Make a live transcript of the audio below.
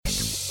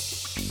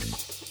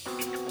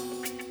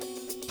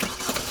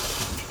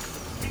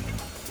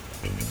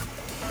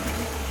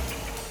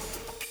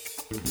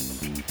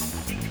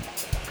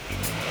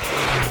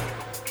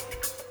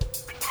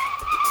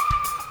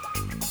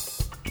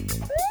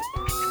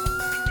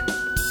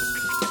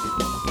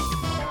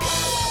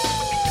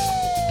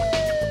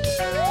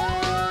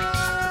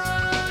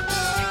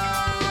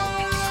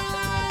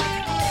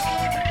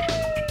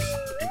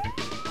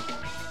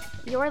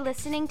You're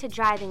listening to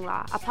Driving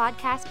Law, a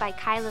podcast by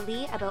Kyla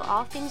Lee about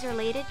all things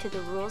related to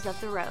the rules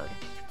of the road.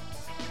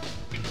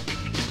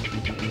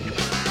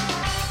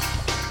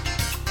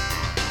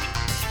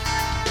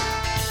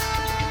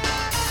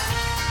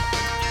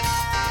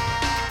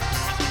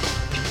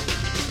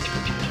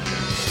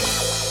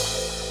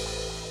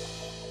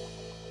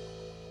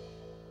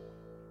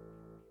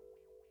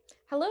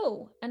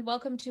 Hello, and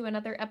welcome to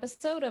another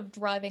episode of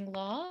Driving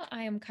Law.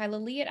 I am Kyla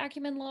Lee at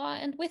Acumen Law,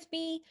 and with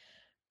me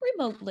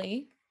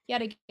remotely,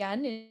 yet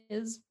again,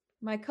 is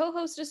my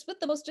co-hostess with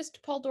the mostest,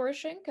 Paul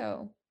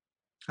Doroshenko.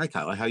 Hi,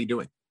 Kyla. How are you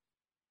doing?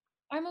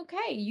 I'm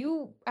okay.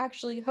 You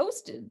actually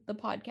hosted the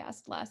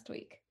podcast last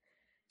week.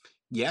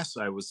 Yes,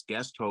 I was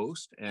guest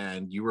host,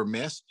 and you were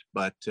missed,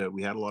 but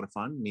we had a lot of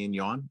fun, me and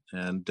Jan,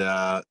 and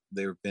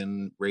there have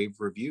been rave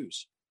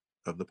reviews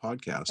of the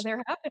podcast.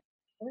 There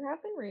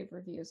have been rave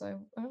reviews. I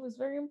was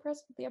very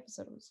impressed with the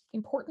episode. It was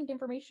important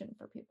information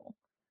for people.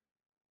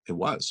 It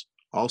was.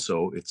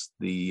 Also, it's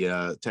the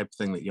type of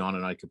thing that Jan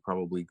and I could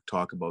probably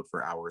talk about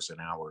for hours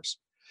and hours.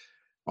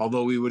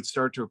 Although we would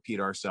start to repeat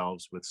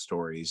ourselves with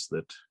stories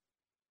that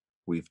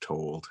we've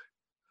told.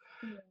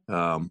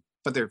 Yeah.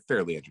 But they're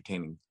fairly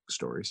entertaining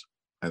stories,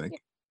 I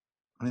think.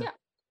 Yeah.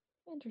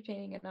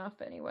 Entertaining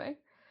enough anyway.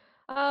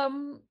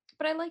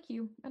 But I like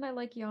you, and I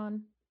like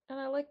Jan, and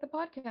I like the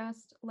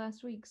podcast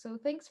last week. So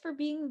thanks for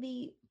being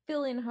the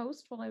fill-in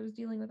host while I was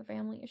dealing with a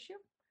family issue.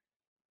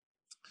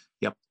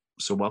 Yep.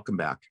 So welcome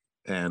back.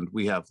 And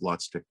we have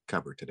lots to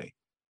cover today.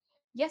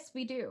 Yes,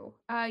 we do.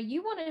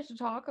 You wanted to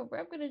talk. I'm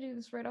going to do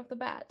this right off the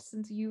bat,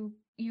 since you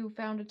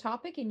found a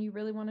topic and you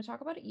really want to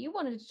talk about it. You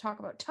wanted to talk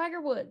about Tiger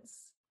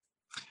Woods.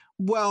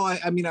 Well,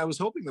 I was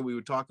hoping that we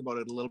would talk about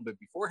it a little bit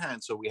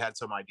beforehand, so we had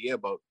some idea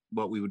about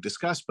what we would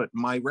discuss. But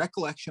my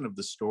recollection of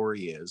the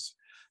story is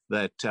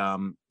that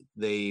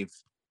they've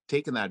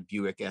taken that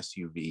Buick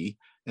SUV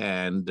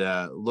and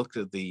looked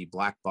at the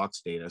black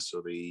box data,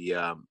 so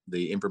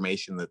the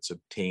information that's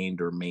obtained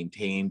or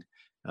maintained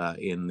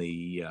in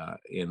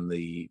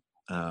the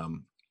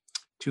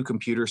two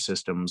computer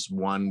systems,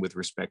 one with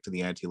respect to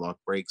the anti-lock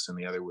brakes and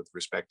the other with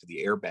respect to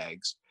the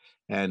airbags,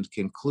 and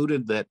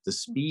concluded that the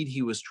speed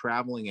he was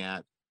traveling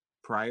at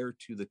prior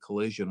to the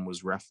collision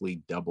was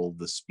roughly double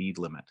the speed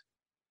limit.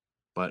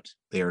 But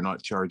they are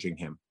not charging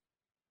him.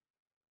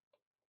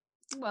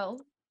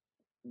 Well,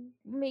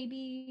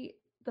 maybe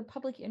the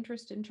public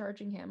interest in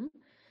charging him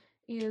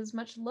is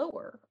much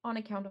lower on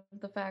account of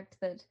the fact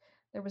that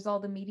there was all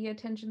the media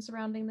attention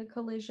surrounding the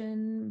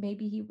collision.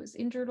 Maybe he was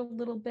injured a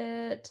little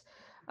bit.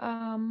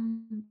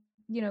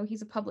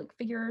 He's a public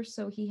figure,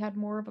 so he had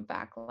more of a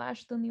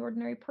backlash than the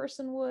ordinary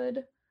person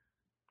would.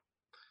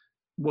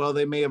 Well,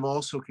 they may have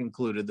also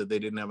concluded that they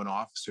didn't have an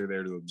officer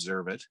there to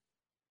observe it,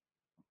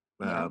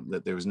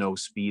 that there was no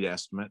speed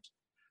estimate,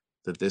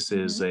 that this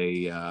is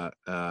a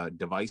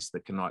device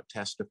that cannot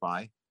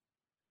testify,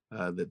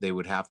 that they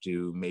would have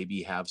to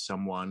maybe have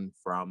someone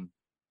from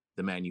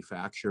the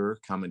manufacturer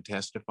come and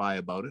testify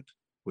about it,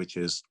 which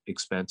is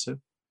expensive,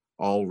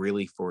 all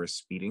really for a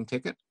speeding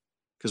ticket.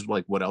 Because,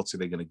 what else are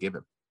they going to give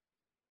him?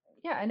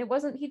 Yeah, and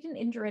he didn't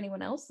injure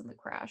anyone else in the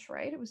crash,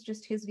 right? It was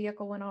just his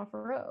vehicle went off a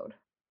road.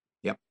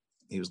 Yep.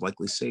 He was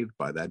likely saved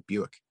by that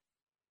Buick.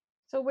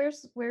 So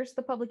where's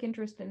the public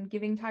interest in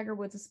giving Tiger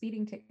Woods a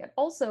speeding ticket?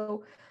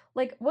 Also,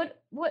 what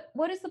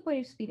is the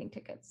point of speeding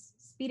tickets?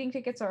 Speeding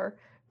tickets are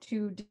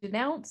to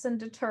denounce and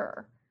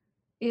deter.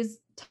 Is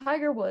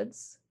Tiger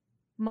Woods,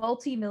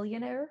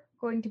 multi-millionaire,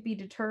 going to be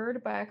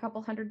deterred by a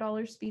couple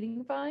 $100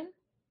 speeding fine?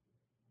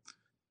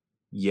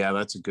 Yeah,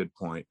 that's a good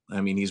point.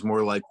 I mean, he's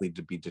more likely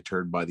to be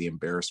deterred by the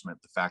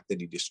embarrassment, the fact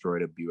that he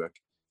destroyed a Buick.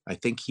 I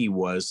think he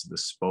was the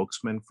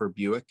spokesman for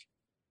Buick.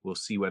 We'll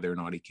see whether or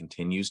not he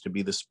continues to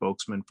be the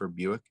spokesman for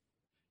Buick.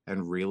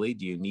 And really,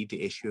 do you need to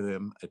issue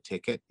him a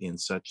ticket in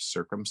such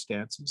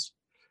circumstances?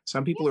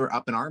 Some people are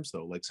up in arms,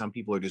 though. Like, some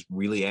people are just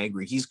really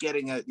angry. He's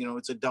getting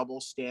it's a double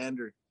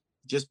standard.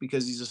 Just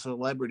because he's a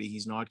celebrity,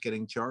 he's not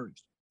getting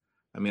charged.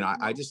 I mean,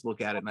 I just look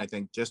at it and I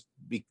think just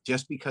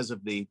because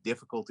of the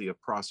difficulty of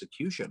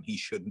prosecution, he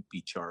shouldn't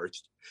be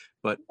charged.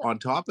 But on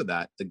top of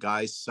that, the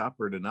guy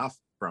suffered enough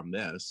from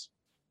this.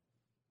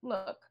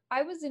 Look,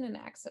 I was in an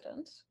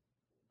accident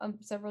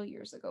several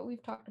years ago.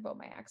 We've talked about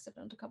my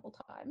accident a couple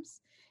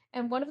times.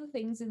 And one of the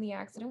things in the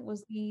accident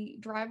was the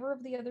driver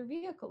of the other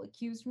vehicle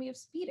accused me of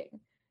speeding.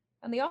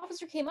 And the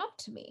officer came up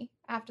to me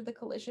after the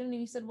collision and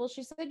he said, well,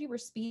 she said you were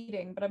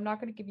speeding, but I'm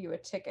not going to give you a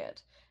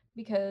ticket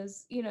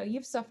because,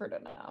 you've suffered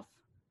enough.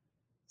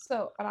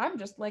 So, and I'm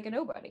just like a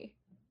nobody.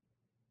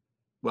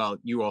 Well,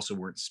 you also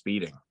weren't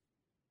speeding.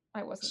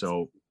 I wasn't.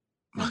 So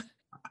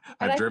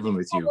I've driven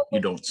with you. You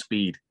don't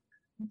speed.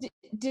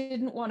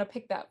 Didn't want to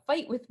pick that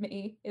fight with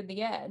me in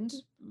the end,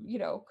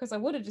 because I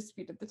would have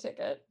disputed the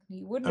ticket.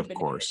 He wouldn't have been. Of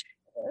course.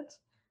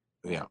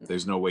 Yeah,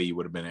 there's no way you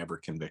would have been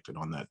ever convicted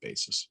on that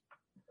basis.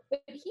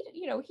 But he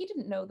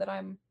didn't know that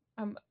I'm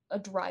a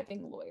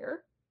driving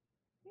lawyer.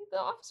 The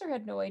officer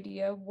had no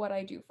idea what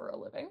I do for a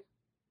living.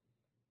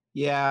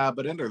 Yeah,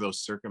 but under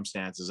those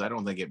circumstances, I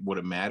don't think it would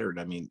have mattered.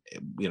 I mean,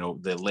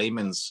 the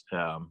layman's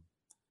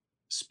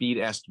speed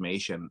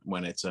estimation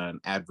when it's an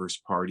adverse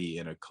party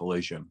in a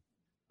collision.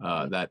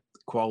 That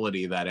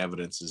quality of that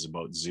evidence is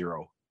about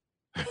zero.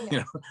 Yeah. You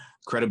know,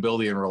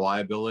 credibility and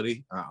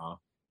reliability. I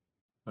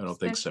don't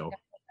think Especially so.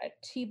 I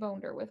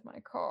T-boned her with my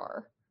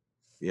car.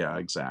 Yeah,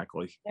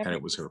 exactly. And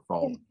it was her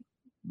fault,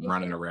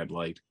 running a red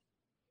light.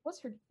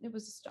 It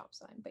was a stop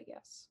sign, but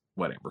yes.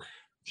 Whatever.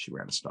 She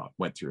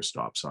went through a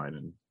stop sign,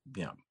 and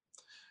yeah.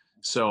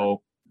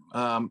 So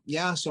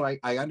so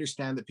I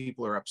understand that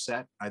people are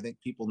upset. I think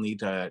people need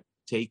to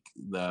take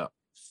the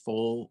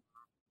full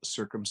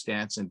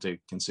circumstance into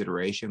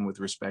consideration with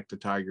respect to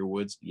Tiger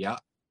Woods. Yeah,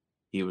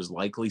 he was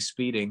likely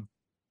speeding.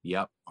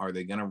 Yep. Are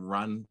they going to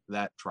run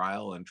that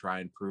trial and try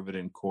and prove it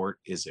in court?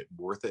 Is it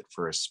worth it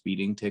for a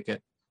speeding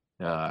ticket?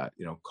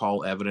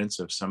 Call evidence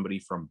of somebody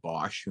from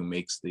Bosch who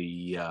makes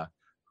the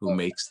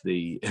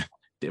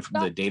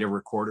the data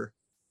recorder.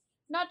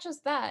 Not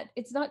just that.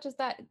 It's not just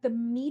that. The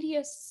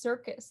media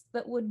circus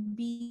that would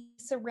be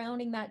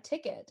surrounding that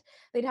ticket.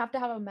 They'd have to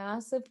have a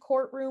massive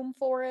courtroom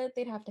for it.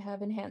 They'd have to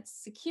have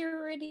enhanced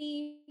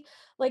security.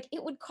 Like,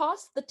 it would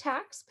cost the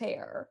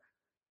taxpayer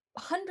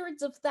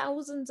hundreds of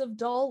thousands of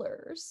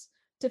dollars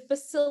to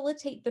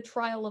facilitate the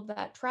trial of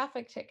that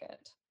traffic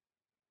ticket.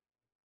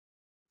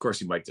 Of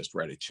course, you might just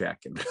write a check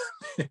and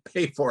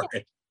pay for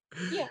it.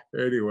 Yeah.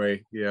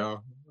 Anyway, yeah,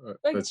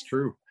 that's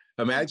true.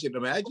 Imagine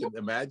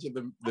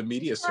the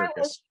media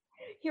circus.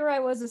 Here I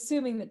was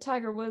assuming that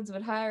Tiger Woods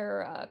would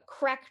hire a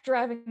crack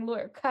driving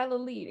lawyer, Kyla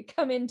Lee, to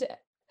come into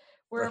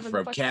wherever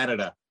from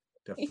Canada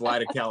to fly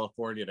to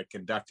California to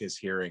conduct his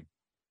hearing.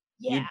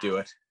 Yeah. You'd do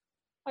it.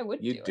 I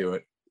would. You'd do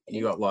it.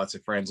 You got lots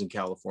of friends in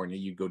California.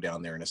 You'd go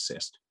down there and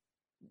assist.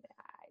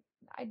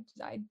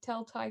 I'd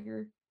tell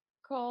Tiger,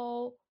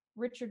 call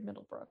Richard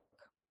Middlebrook.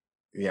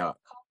 Yeah.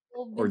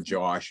 Or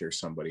Josh or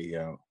somebody.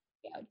 Yeah.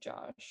 Yeah,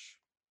 Josh.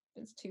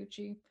 Vince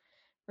Tucci.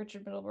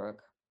 Richard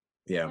Middlebrook.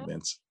 Yeah,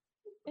 Vince.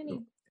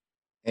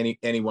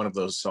 Any one of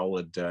those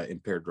solid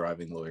impaired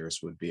driving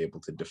lawyers would be able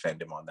to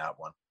defend him on that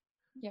one.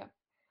 Yeah.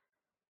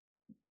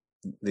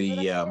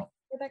 The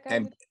that guy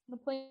and the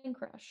plane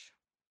crash.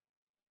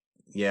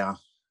 Yeah.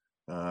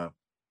 I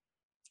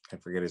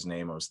forget his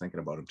name. I was thinking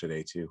about him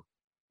today too.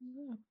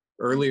 Yeah.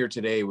 Earlier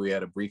today, we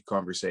had a brief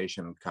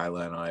conversation,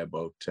 Kyla and I,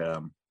 about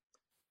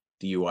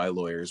DUI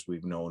lawyers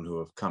we've known who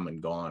have come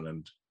and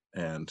gone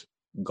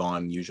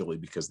gone usually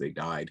because they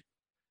died.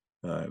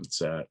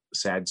 It's a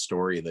sad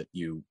story that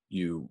you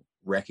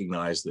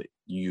recognize that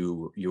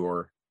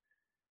you're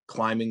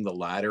climbing the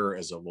ladder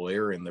as a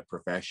lawyer in the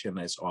profession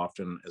as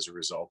often as a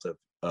result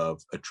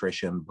of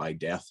attrition by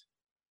death.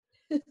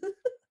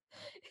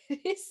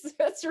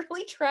 That's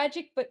really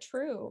tragic, but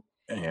true.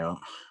 Yeah,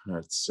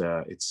 it's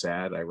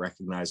sad. I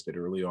recognized it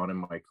early on in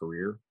my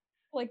career.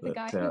 Like the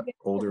guy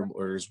older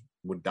lawyers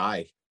would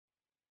die.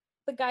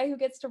 The guy who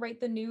gets to write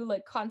the new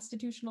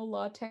constitutional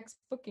law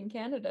textbook in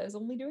Canada is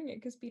only doing it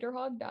because Peter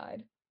Hogg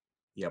died.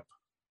 Yep.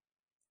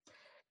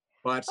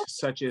 But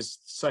such is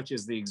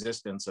the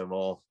existence of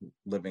all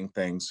living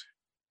things.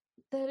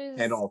 That is,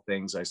 and all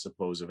things, I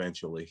suppose.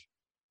 Eventually,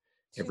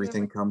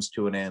 everything comes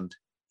to an end.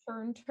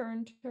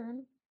 Turn.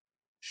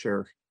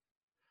 Sure.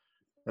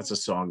 That's a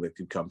song that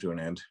could come to an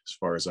end, as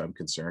far as I'm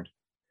concerned.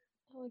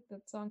 I like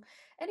that song.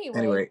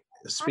 Anyway,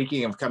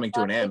 speaking of coming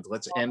to an end,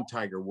 let's end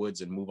Tiger Woods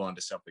and move on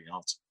to something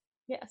else.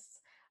 Yes.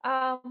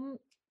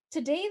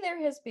 Today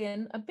there has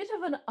been a bit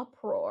of an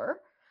uproar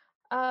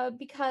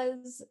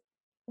because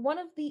one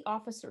of the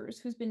officers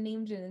who's been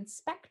named an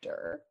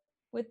inspector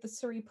with the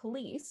Surrey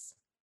Police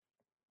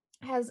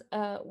has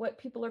what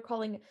people are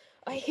calling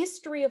a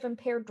history of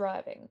impaired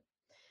driving.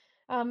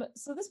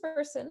 So this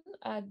person,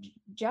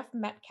 Jeff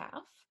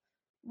Metcalf,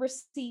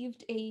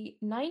 received a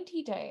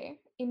 90-day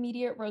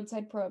immediate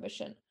roadside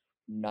prohibition,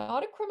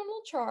 not a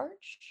criminal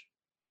charge,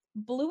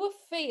 blew a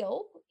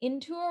fail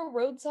into a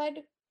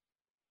roadside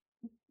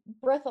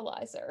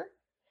breathalyzer,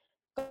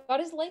 got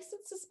his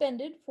license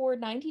suspended for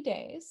 90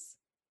 days,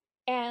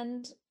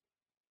 and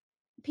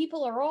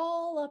people are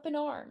all up in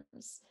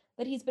arms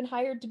that he's been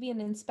hired to be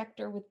an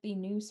inspector with the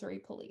new Surrey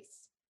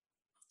Police.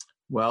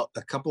 Well,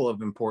 a couple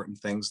of important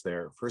things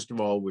there. First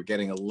of all, we're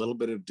getting a little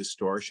bit of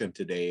distortion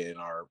today in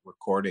our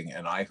recording,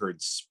 and I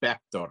heard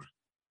Spectre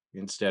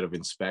instead of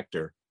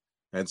inspector.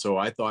 And so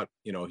I thought,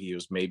 he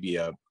was maybe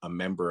a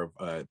member of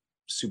a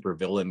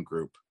supervillain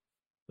group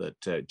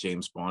that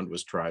James Bond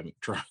was trying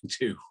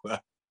to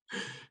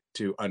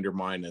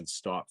undermine and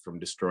stop from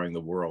destroying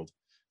the world.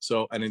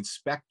 So an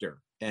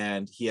inspector,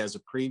 and he has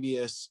a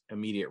previous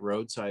immediate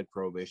roadside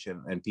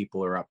prohibition, and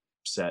people are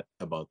upset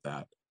about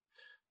that.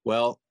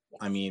 Well,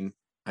 I mean,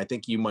 I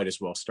think you might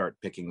as well start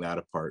picking that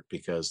apart,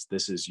 because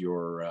this is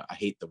your, I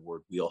hate the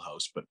word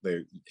wheelhouse, but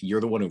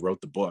you're the one who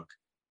wrote the book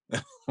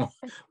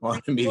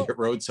on immediate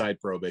roadside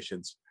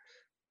prohibitions.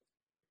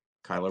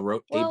 Kyla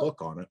wrote a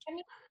book on it. I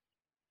mean,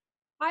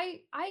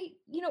 I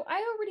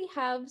already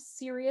have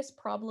serious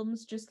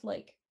problems just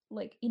like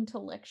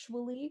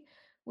intellectually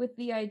with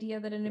the idea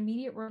that an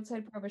immediate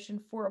roadside prohibition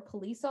for a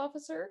police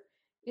officer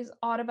is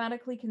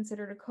automatically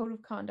considered a code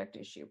of conduct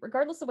issue,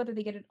 regardless of whether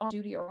they get it on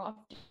duty or off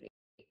duty.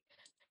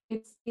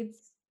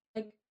 It's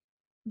like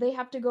they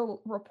have to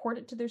go report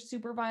it to their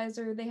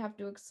supervisor, they have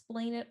to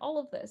explain it, all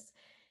of this.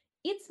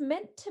 It's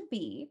meant to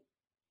be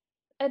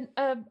a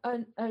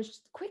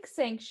quick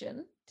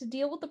sanction to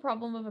deal with the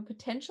problem of a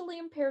potentially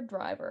impaired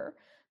driver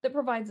that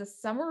provides a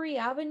summary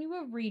avenue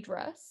of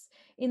redress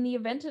in the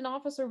event an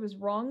officer was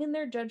wrong in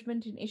their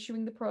judgment in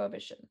issuing the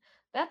prohibition.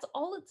 That's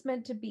all it's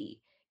meant to be.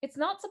 It's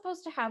not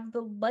supposed to have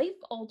the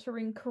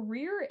life-altering,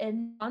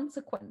 career-end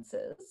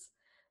consequences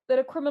that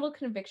a criminal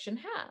conviction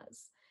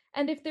has.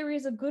 And if there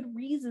is a good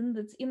reason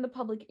that's in the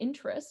public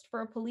interest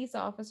for a police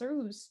officer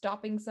who's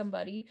stopping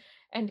somebody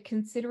and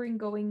considering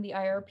going the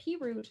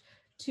IRP route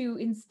to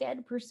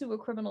instead pursue a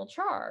criminal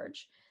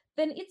charge,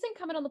 then it's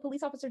incumbent on the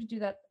police officer to do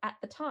that at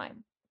the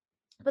time.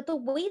 But the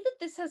way that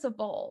this has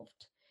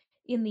evolved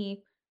in the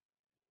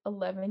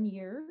 11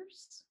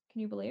 years,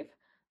 can you believe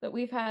that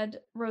we've had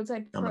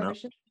roadside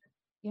prohibition?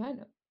 Yeah, I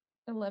know.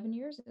 11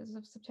 years as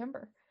of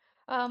September.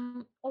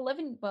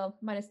 11, well,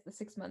 minus the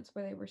 6 months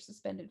where they were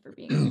suspended for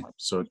being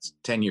so it's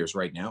 10 years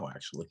right now,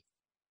 actually.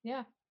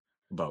 Yeah.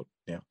 About,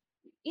 yeah.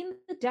 In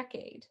the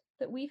decade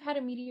that we've had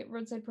immediate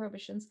roadside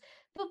prohibitions,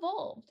 have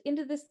evolved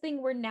into this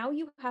thing where now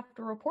you have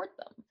to report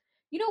them.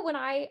 You know, when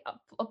I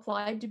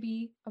applied to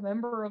be a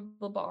member of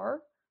the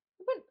bar,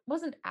 I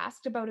wasn't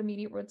asked about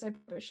immediate roadside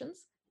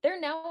prohibitions.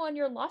 They're now on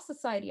your Law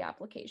Society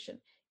application,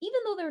 even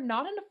though they're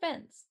not an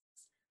offense.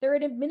 They're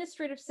an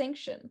administrative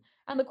sanction,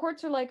 and the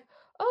courts are like,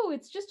 oh,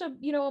 it's just a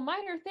a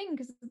minor thing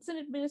because it's an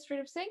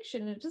administrative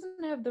sanction and it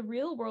doesn't have the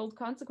real world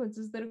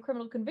consequences that a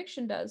criminal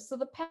conviction does. So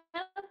the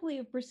panoply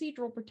of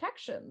procedural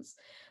protections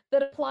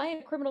that apply in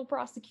a criminal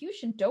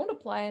prosecution don't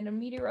apply in an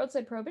immediate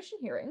roadside prohibition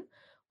hearing.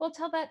 Well,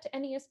 tell that to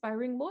any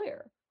aspiring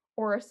lawyer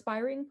or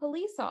aspiring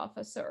police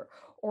officer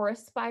or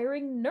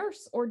aspiring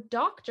nurse or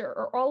doctor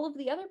or all of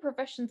the other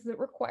professions that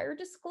require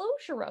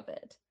disclosure of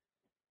it.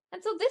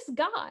 And so this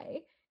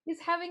guy is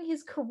having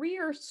his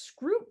career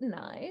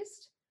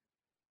scrutinized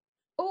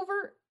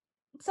over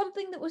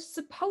something that was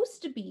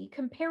supposed to be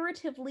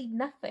comparatively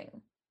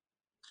nothing.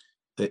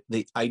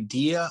 The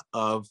idea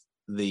of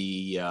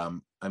the,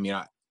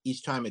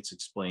 each time it's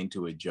explained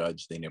to a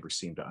judge, they never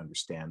seem to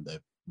understand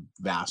the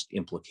vast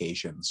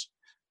implications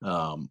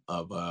of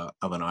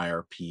an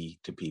IRP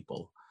to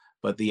people.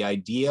 But the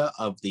idea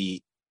of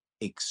the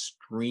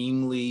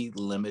extremely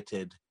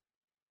limited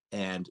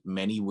and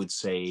many would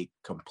say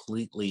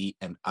completely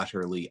and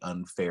utterly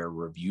unfair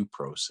review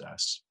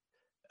process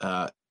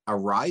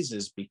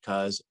arises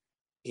because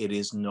it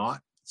is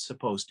not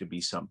supposed to be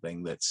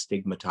something that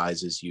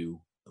stigmatizes you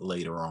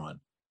later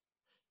on.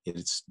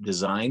 It's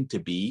designed to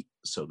be,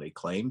 so they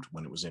claimed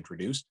when it was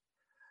introduced,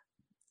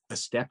 a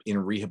step in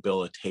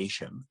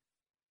rehabilitation,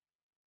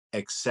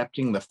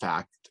 accepting the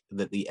fact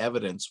that the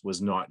evidence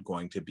was not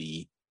going to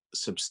be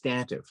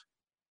substantive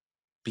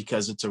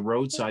because it's a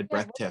roadside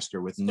breath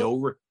tester with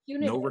no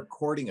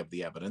recording of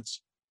the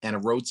evidence, and a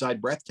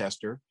roadside breath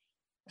tester,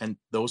 and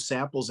those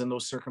samples in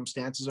those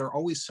circumstances are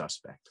always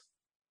suspect.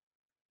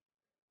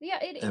 Yeah,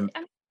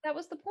 that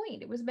was the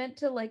point. It was meant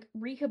to like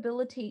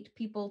rehabilitate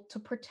people to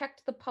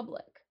protect the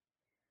public.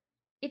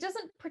 It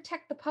doesn't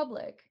protect the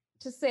public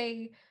to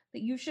say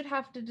that you should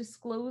have to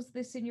disclose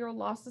this in your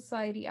Law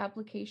Society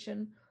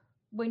application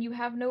when you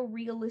have no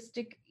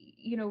realistic,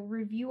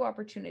 review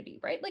opportunity,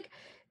 right? Like,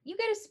 you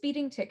get a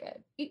speeding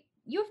ticket,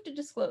 you have to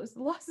disclose.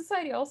 The Law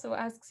Society also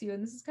asks you,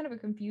 and this is kind of a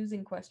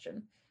confusing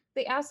question.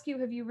 They ask you,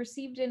 have you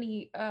received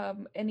any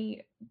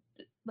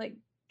like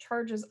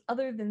charges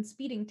other than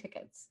speeding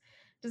tickets?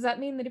 Does that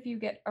mean that if you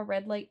get a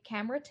red light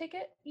camera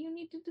ticket, you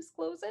need to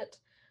disclose it?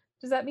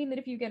 Does that mean that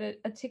if you get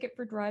a ticket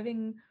for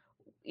driving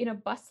in a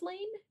bus lane,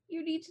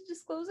 you need to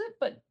disclose it,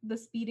 but the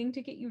speeding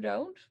ticket you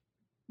don't?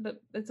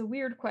 That's a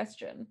weird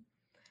question.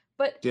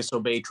 But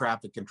disobey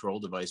traffic control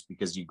device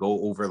because you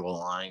go over the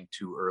line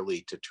too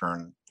early to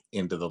turn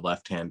into the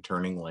left-hand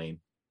turning lane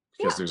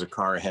because there's a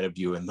car ahead of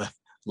you in the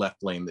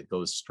left lane that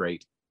goes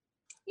straight.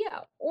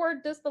 Yeah, or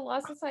does the Law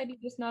Society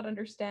just not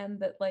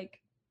understand that like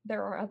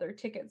there are other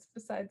tickets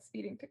besides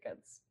speeding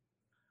tickets?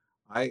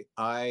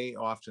 I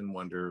often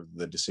wonder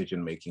the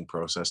decision-making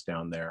process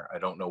down there. I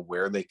don't know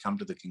where they come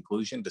to the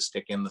conclusion to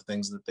stick in the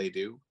things that they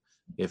do.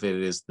 If it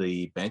is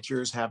the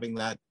benchers having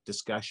that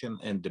discussion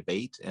and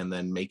debate and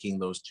then making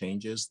those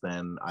changes,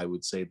 then I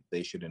would say that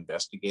they should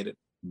investigate it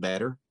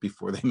better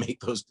before they make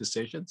those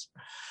decisions.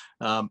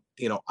 I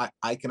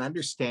can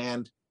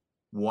understand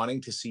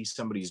wanting to see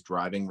somebody's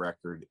driving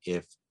record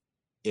if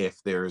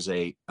there's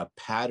a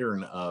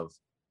pattern of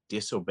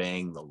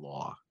disobeying the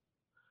law.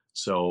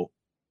 So,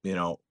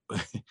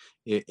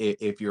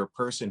 if you're a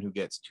person who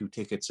gets 2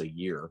 tickets a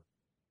year,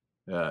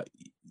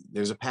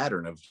 there's a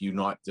pattern of you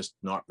not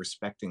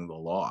respecting the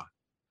law.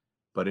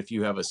 But if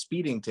you have a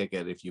speeding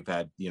ticket, if you've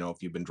had,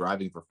 if you've been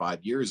driving for 5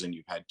 years and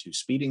you've had 2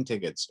 speeding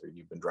tickets, or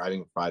you've been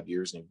driving for 5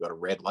 years and you've got a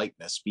red light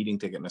and a speeding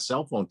ticket and a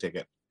cell phone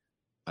ticket,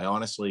 I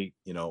honestly,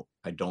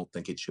 I don't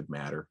think it should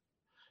matter.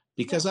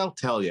 Because I'll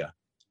tell you,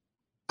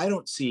 I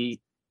don't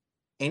see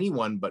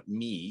anyone but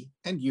me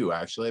and you,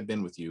 actually, I've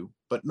been with you,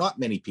 but not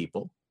many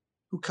people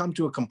who come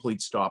to a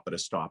complete stop at a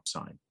stop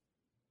sign.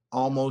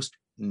 Almost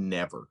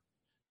never.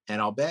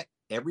 And I'll bet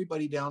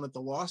everybody down at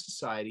the Law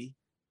Society,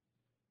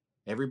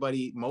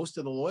 most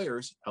of the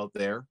lawyers out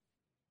there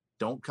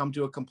don't come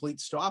to a complete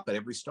stop at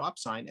every stop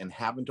sign and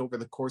haven't over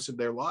the course of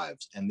their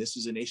lives. And this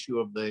is an issue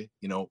of the,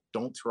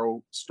 don't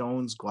throw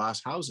stones,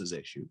 glass houses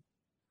issue.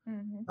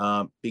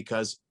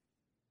 Because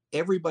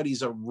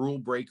everybody's a rule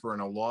breaker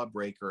and a law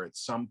breaker at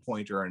some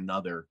point or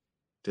another,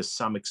 to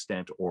some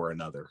extent or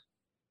another.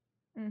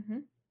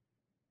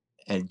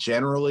 And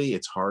generally,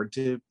 it's hard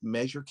to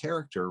measure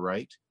character,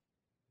 right?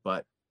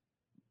 But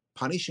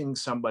punishing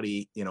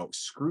somebody,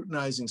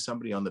 scrutinizing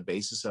somebody on the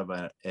basis of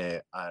an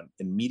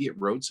immediate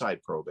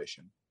roadside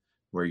prohibition,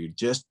 where you're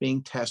just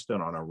being tested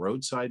on a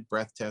roadside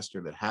breath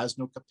tester that has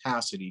no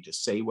capacity to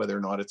say whether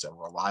or not it's a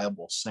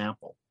reliable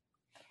sample.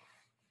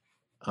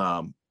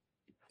 And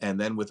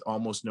then with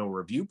almost no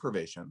review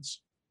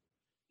provisions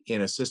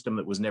in a system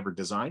that was never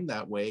designed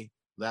that way,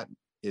 that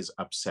is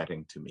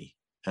upsetting to me.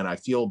 And I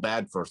feel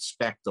bad for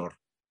Spector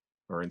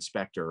or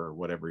Inspector or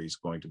whatever he's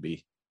going to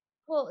be.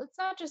 Well, it's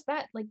not just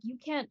that, like you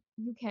can't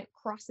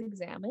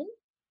cross-examine.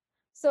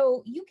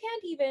 So you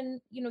can't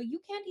even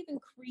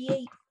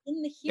create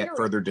in the hearing. Can't get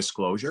further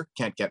disclosure,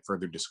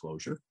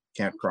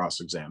 can't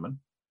cross-examine.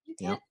 You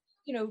can't,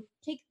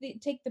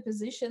 take the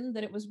position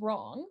that it was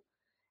wrong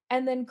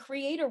and then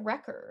create a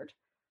record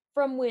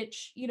from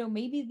which,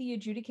 maybe the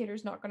adjudicator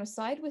is not going to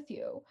side with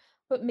you,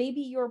 but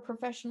maybe your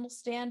professional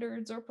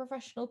standards or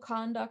professional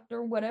conduct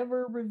or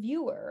whatever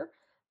reviewer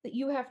that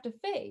you have to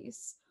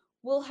face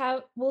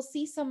will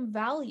see some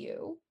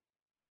value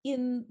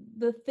in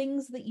the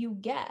things that you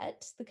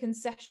get, the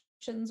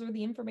concessions or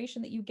the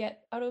information that you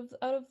get out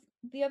of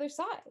the other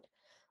side.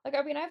 Like,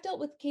 I mean, I've dealt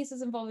with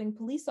cases involving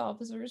police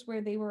officers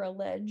where they were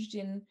alleged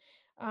in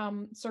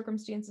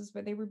circumstances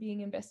where they were being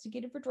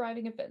investigated for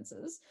driving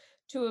offenses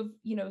to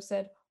have,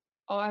 said,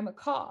 "Oh, I'm a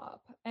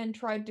cop," and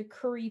tried to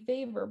curry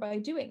favor by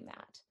doing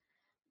that.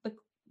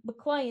 The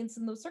clients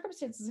in those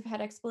circumstances have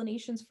had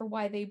explanations for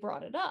why they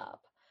brought it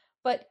up.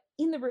 But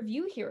in the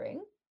review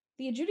hearing,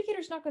 the adjudicator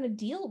is not going to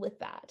deal with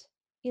that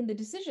in the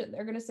decision.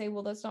 They're going to say,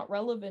 well, that's not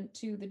relevant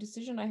to the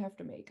decision I have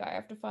to make. I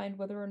have to find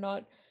whether or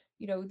not,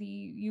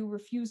 you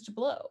refuse to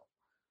blow.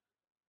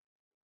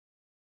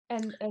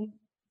 And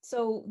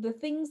so the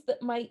things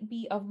that might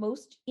be of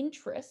most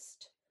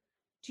interest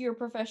to your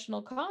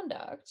professional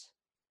conduct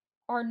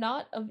are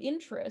not of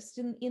interest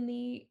in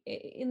the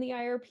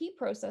IRP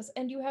process,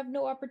 and you have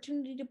no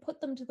opportunity to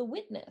put them to the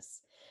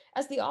witness.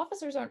 As the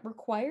officers aren't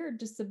required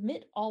to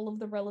submit all of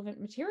the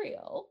relevant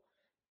material,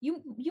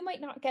 you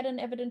might not get an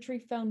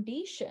evidentiary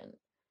foundation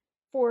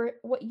for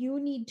what you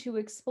need to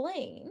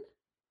explain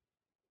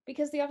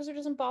because the officer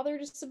doesn't bother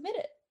to submit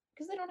it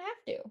because they don't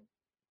have to.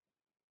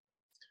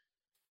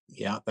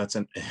 Yeah, that's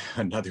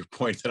another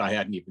point that I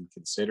hadn't even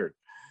considered.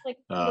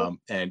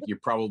 And you're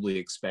probably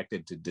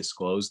expected to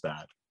disclose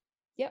that.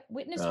 Yep,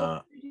 witness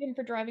him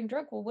for driving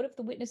drunk. Well, what if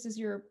the witness is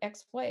your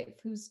ex-wife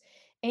who's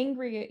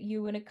angry at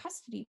you in a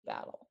custody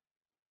battle?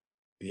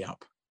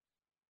 Yep.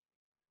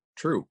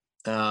 True.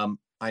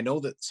 I know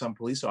that some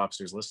police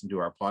officers listen to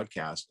our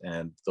podcast,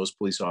 and those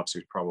police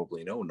officers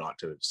probably know not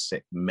to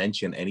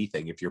mention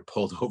anything if you're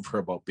pulled over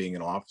about being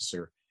an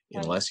officer,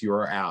 right, unless you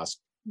are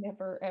asked.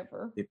 Never,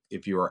 ever.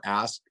 If you are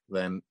asked,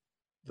 then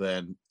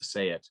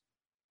say it.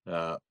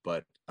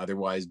 But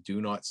otherwise, do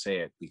not say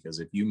it, because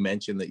if you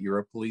mention that you're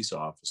a police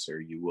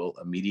officer, you will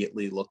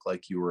immediately look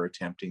like you were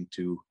attempting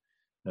to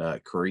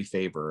curry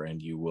favor,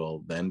 and you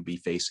will then be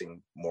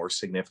facing more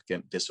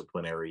significant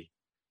disciplinary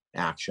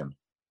action.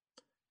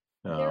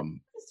 There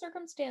is a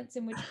circumstance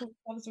in which police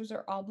officers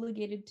are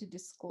obligated to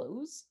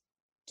disclose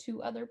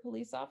to other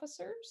police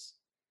officers.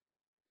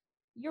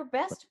 Your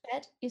best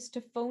bet is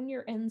to phone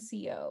your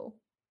NCO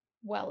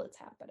while it's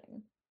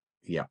happening.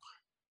 Yep.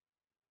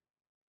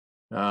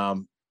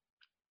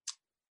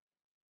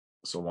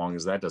 So long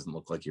as that doesn't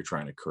look like you're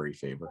trying to curry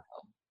favor.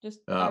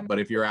 But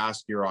if you're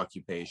asked your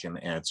occupation,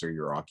 answer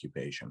your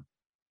occupation.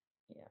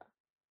 Yeah.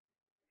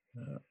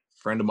 A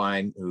friend of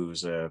mine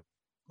who's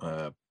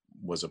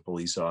was a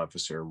police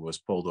officer was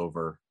pulled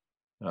over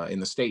in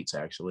the States,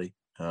 actually,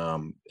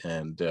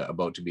 and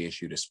about to be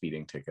issued a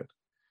speeding ticket.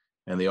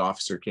 And the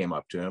officer came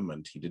up to him,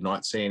 and he did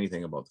not say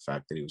anything about the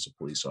fact that he was a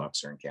police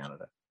officer in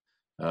Canada.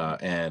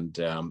 And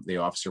the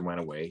officer went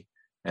away,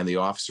 and the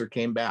officer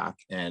came back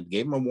and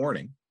gave him a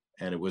warning,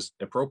 and it was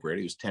appropriate.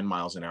 He was 10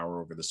 miles an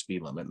hour over the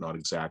speed limit, not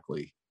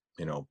exactly,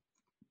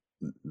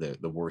 the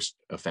worst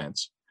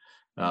offense.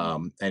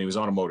 And he was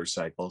on a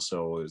motorcycle,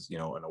 so it was,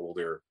 an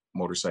older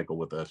motorcycle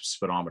with a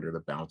speedometer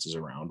that bounces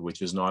around,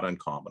 which is not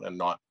uncommon and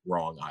not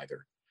wrong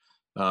either.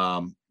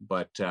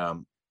 But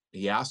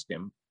he asked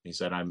him, he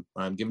said,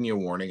 I'm giving you a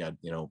warning.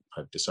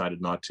 I've decided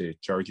not to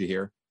charge you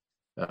here.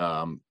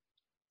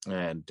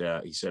 And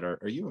he said, are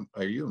you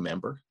a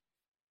member?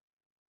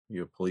 Are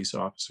you a police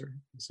officer?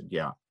 He said,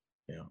 yeah.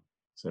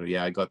 So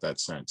yeah, I got that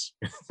sense.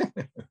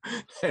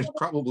 And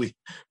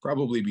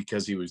probably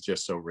because he was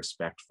just so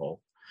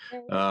respectful.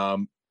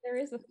 There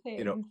is a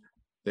thing.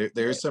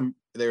 There's some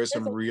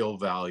real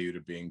value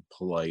to being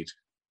polite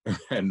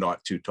and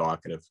not too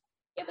talkative.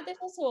 Yeah, but there's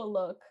also a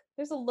look.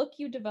 There's a look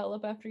you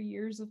develop after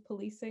years of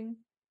policing,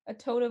 a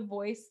tone of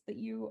voice that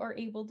you are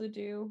able to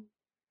do.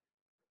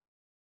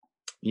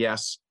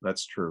 Yes,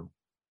 that's true.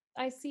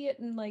 I see it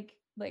in like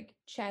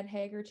Chad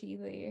Haggerty,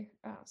 the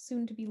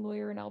soon-to-be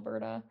lawyer in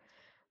Alberta.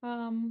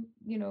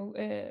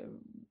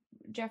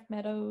 Jeff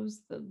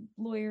Meadows, the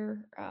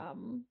lawyer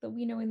that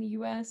we know in the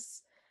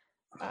U.S.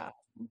 Uh,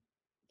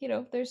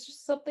 there's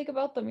just something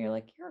about them. You're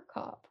like, you're a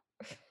cop.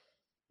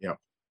 Yeah.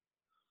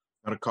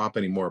 Not a cop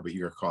anymore, but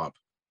you're a cop.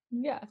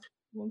 Yeah.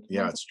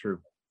 Yeah, it's true.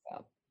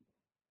 Cop.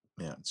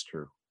 Yeah, it's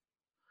true.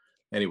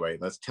 Anyway,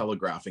 that's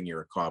telegraphing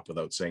you're a cop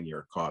without saying you're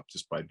a cop,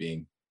 just by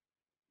being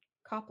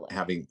Cop-like.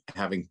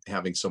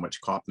 having so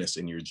much copness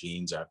in your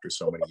genes after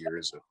so many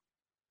years of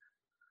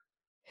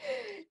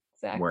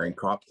Exactly. wearing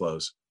cop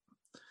clothes.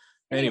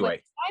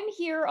 Anyway, I'm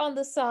here on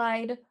the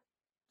side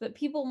that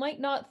people might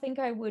not think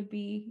I would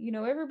be.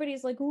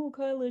 Everybody's like, "Oh,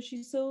 Kyla,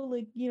 she's so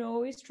like,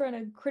 always trying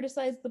to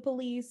criticize the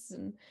police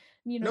and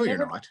No, you're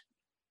never." not.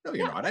 No,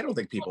 you're not. I don't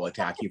think people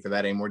attack you for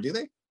that anymore, do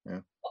they?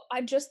 Yeah.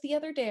 I just the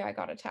other day I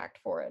got attacked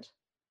for it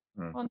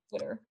on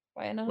Twitter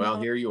by an Well,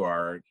 unknown. here you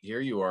are.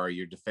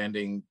 You're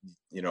defending,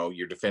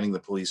 you're defending the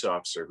police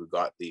officer who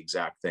got the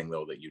exact thing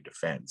though that you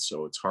defend.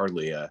 So it's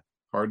hardly a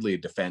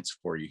defense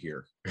for you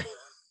here.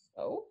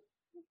 Oh,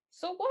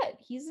 so what?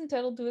 He's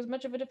entitled to as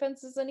much of a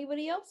defense as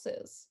anybody else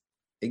is.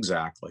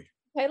 Exactly.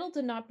 Entitled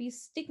to not be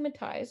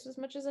stigmatized as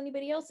much as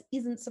anybody else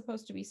isn't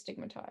supposed to be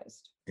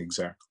stigmatized.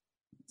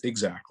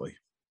 Exactly.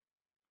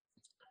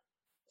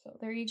 So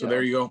there you go. So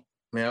there you go.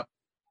 Yeah.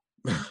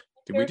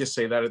 Did we just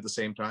say that at the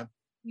same time?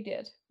 We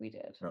did.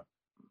 Oh.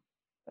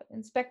 But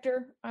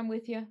Inspector, I'm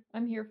with you.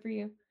 I'm here for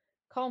you.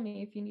 Call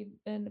me if you need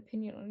an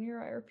opinion on your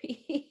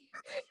IRP.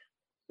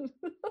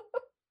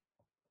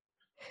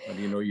 How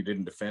do you know you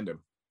didn't defend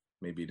him?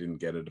 Maybe you didn't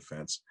get a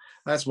defense.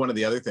 That's one of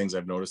the other things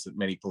I've noticed, that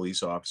many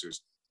police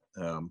officers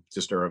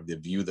just are of the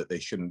view that they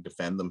shouldn't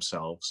defend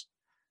themselves.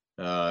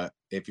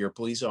 If you're a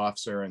police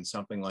officer and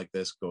something like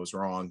this goes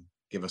wrong,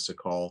 give us a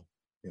call.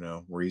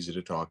 We're easy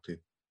to talk to.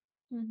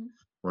 Mm-hmm.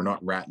 We're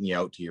not ratting you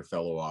out to your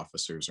fellow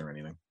officers or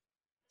anything.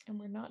 And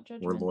we're not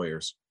judging. We're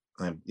lawyers.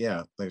 And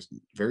yeah, there's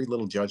very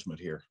little judgment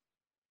here.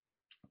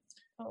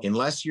 Oh.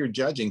 Unless you're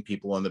judging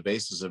people on the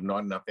basis of not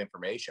enough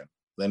information,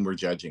 then we're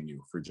judging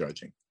you for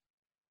judging.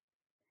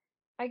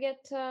 I get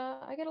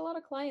a lot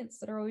of clients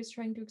that are always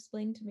trying to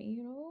explain to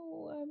me,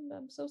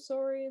 I'm so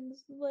sorry, and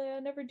I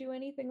never do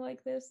anything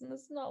like this, and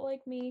this is not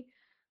like me.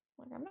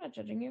 I'm like, I'm not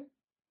judging you.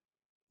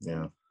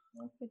 Yeah.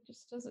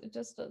 It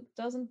just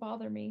doesn't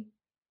bother me.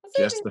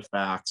 Just the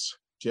facts.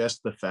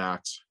 Just the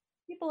facts.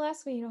 People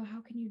ask me,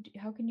 how can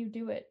you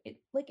do it? It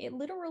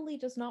literally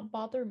does not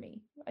bother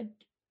me. I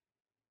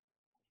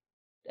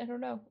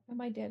don't know.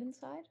 Am I dead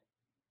inside?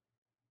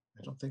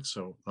 I don't think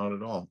so. Not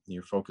at all.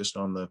 You're focused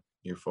on the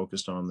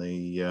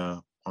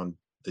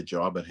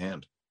job at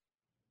hand.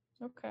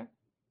 Okay.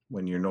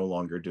 When you're no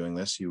longer doing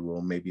this, you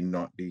will maybe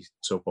not be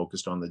so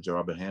focused on the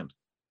job at hand.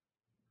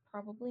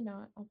 Probably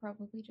not. I'll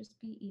probably just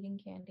be eating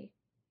candy.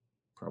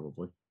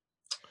 Probably.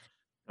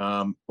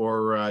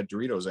 Or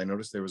Doritos. I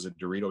noticed there was a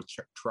Dorito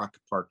truck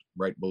parked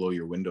right below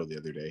your window the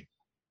other day.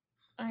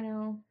 I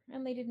know.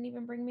 And they didn't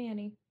even bring me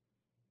any.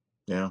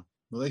 Yeah.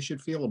 Well, they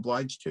should feel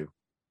obliged to.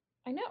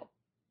 I know.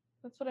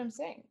 That's what I'm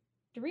saying.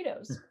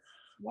 Doritos.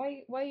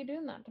 Why are you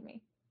doing that to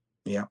me?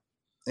 Yeah.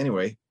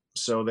 Anyway,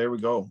 so there we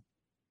go.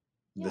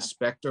 Yeah. The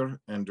Spectre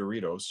and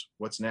Doritos.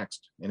 What's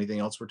next? Anything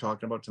else we're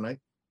talking about tonight?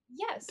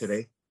 Yes.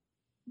 Today?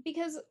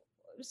 Because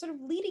sort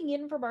of leading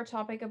in from our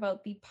topic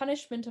about the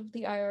punishment of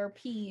the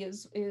IRP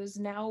is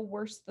now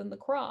worse than the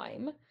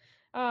crime.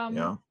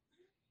 Yeah.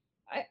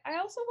 I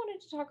also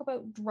wanted to talk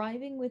about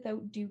driving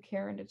without due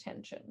care and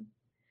attention.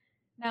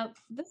 Now,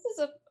 this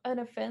is an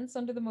offense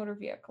under the Motor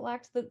Vehicle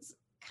Act that's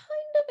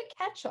kind of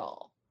a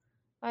catch-all.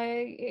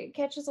 It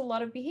catches a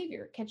lot of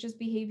behavior. It catches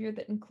behavior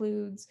that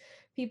includes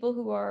people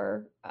who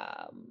are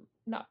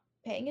not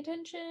paying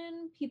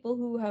attention, people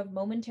who have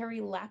momentary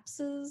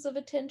lapses of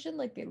attention,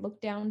 like they look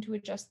down to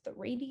adjust the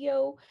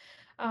radio.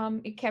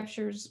 It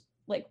captures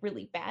like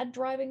really bad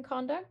driving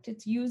conduct.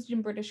 It's used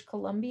in British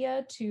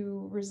Columbia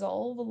to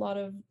resolve a lot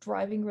of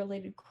driving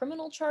related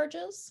criminal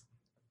charges.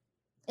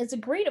 It's a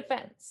great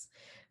offense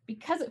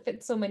because it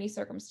fits so many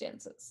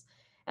circumstances.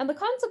 And the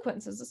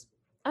consequences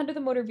under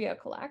the Motor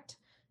Vehicle Act: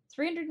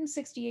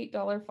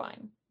 $368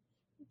 fine,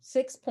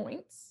 6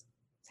 points,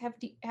 it's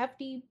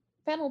hefty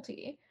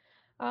penalty,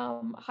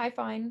 high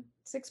fine,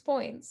 6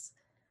 points.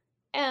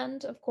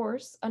 And of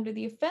course, under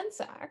the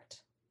Offense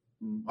Act,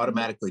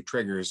 automatically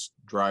triggers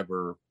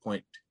driver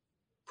point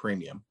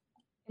premium,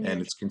 and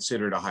it's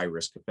considered a high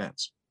risk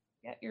offense.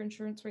 Yeah, your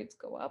insurance rates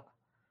go up.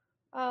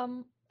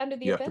 Under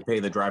the you have to pay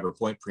the driver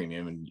point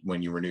premium and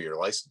when you renew your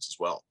license as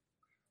well,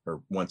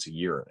 or once a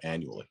year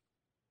annually.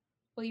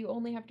 Well, you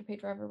only have to pay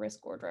driver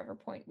risk or driver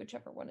point,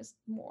 whichever one is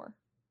more.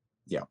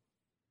 Yeah.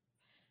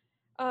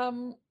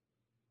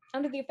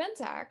 Under the Offense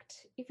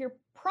Act, if you're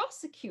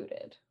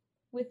prosecuted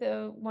with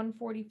a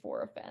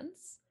 144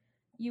 offense,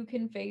 you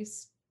can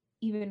face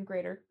even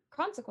greater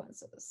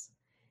consequences.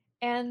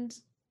 And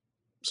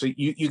So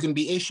you can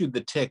be issued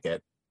the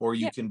ticket, or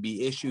you Yeah. can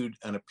be issued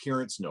an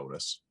appearance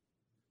notice,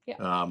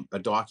 Yeah. a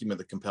document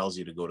that compels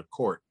you to go to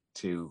court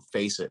to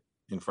face it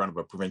in front of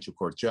a provincial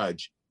court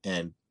judge.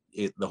 And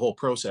the whole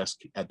process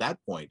at that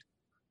point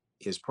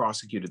is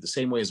prosecuted the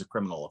same way as a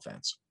criminal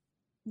offense.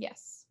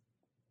 Yes.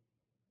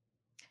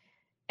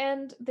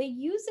 And they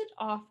use it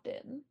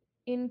often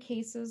in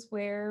cases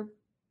where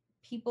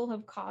people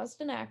have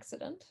caused an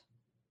accident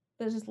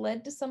that has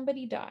led to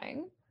somebody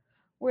dying,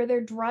 where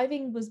their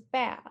driving was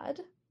bad,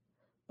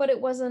 but it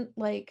wasn't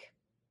like,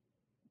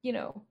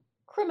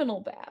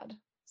 criminal bad.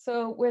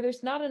 So where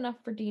there's not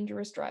enough for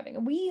dangerous driving.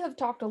 And we have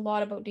talked a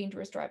lot about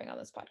dangerous driving on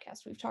this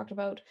podcast. We've talked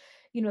about,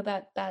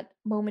 that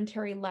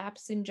momentary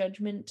lapse in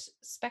judgment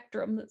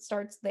spectrum that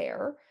starts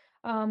there,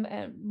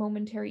 and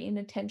momentary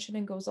inattention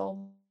and goes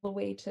all the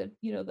way to,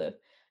 the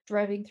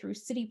driving through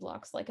city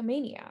blocks like a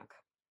maniac.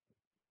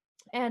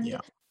 And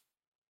Yeah.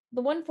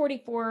 the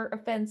 144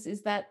 offense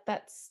is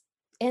that's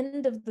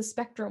end of the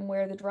spectrum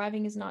where the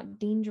driving is not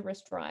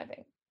dangerous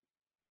driving.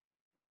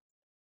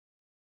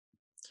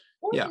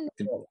 Yeah.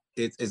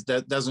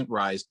 That doesn't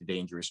rise to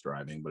dangerous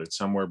driving, but it's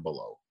somewhere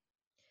below.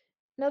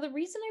 Now, the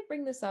reason I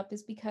bring this up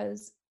is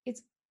because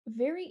it's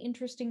very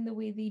interesting the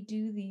way they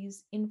do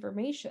these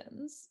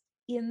informations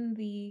in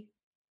the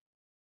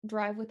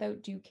drive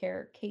without due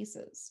care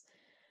cases.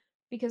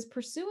 Because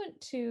pursuant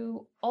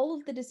to all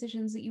of the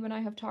decisions that you and I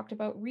have talked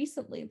about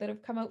recently that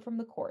have come out from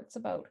the courts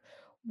about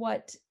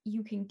what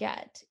you can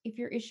get if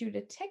you're issued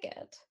a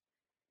ticket,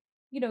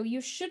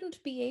 you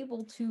shouldn't be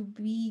able to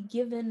be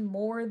given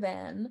more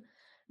than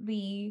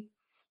the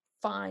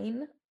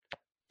fine,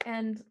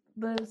 and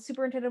the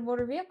superintendent of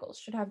motor vehicles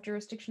should have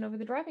jurisdiction over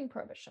the driving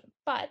prohibition.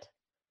 But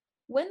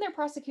when they're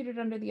prosecuted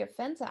under the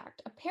Offense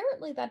Act,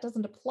 apparently that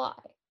doesn't apply,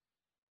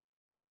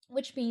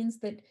 which means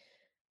that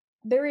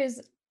there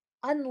is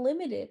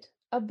unlimited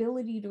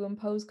ability to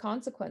impose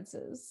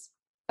consequences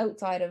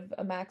outside of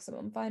a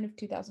maximum fine of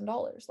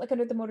 $2,000. Like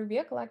under the Motor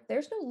Vehicle Act,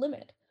 there's no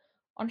limit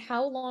on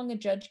how long a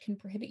judge can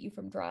prohibit you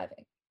from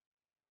driving.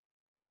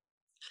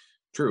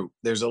 True.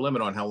 There's a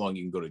limit on how long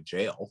you can go to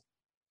jail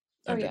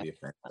under the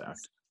Offense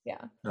Act.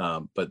 Yeah.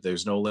 But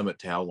there's no limit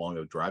to how long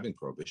a driving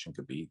prohibition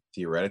could be.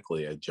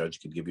 Theoretically, a judge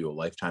could give you a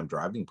lifetime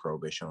driving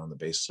prohibition on the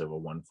basis of a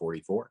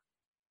 144.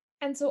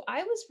 And so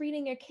I was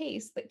reading a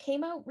case that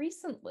came out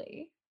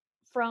recently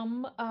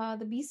from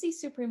the BC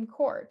Supreme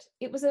Court.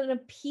 It was an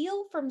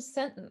appeal from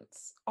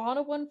sentence on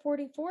a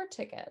 144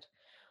 ticket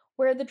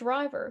where the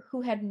driver,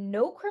 who had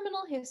no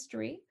criminal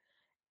history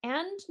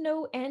and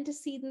no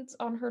antecedents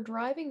on her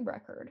driving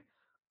record,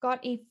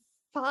 got a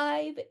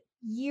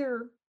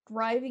 5-year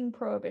driving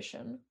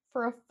prohibition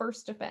for a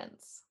first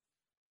offense.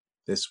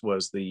 This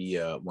was the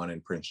one in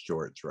Prince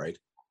George, right?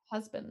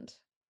 Husband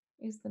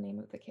is the name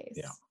of the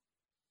case.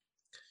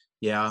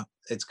 Yeah,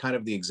 it's kind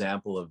of the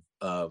example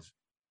of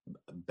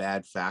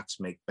bad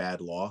facts make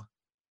bad law.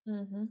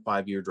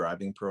 5-year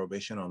driving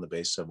prohibition on the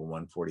basis of a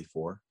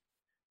 144.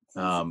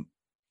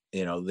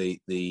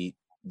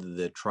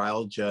 The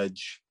trial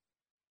judge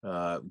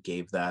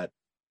gave that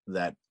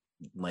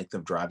length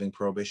of driving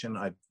prohibition.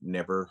 I've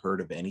never heard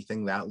of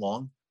anything that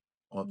long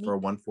for a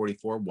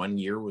 144. 1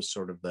 year was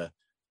sort of the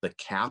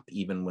cap,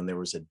 even when there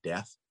was a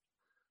death.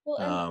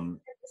 Well,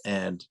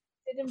 and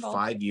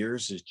 5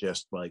 years is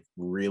just like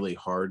really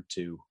hard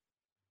to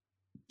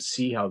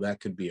see how that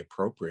could be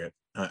appropriate.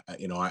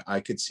 I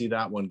could see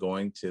that one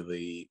going to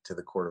the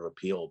Court of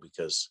Appeal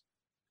because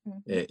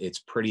it's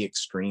pretty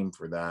extreme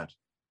for that.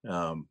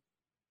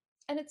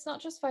 And it's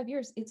not just 5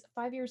 years; it's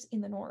 5 years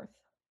in the north.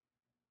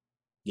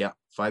 Yeah,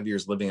 5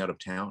 years living out of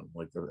town.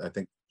 Like I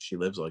think she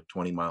lives like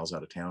 20 miles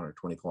out of town or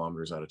 20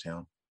 kilometers out of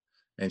town,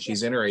 and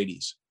she's in her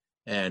 80s.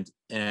 And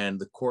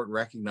the court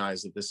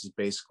recognized that this is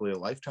basically a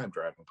lifetime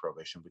driving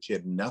prohibition, but she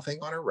had nothing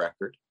on her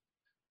record.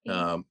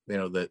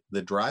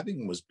 The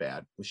driving was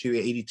bad. Was she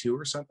 82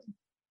 or something?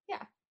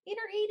 Yeah, in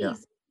her 80s. Yeah.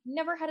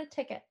 Never had a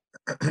ticket.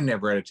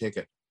 Never had a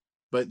ticket.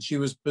 But she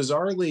was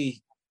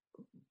bizarrely,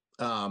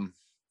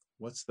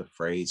 what's the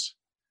phrase?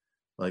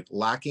 Like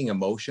lacking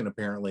emotion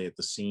apparently at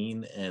the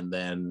scene, and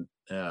then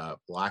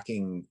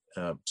lacking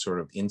sort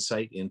of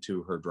insight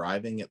into her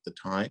driving at the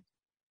time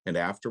and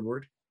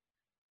afterward.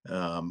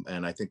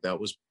 And I think that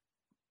was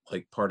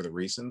like part of the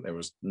reason. There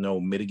was no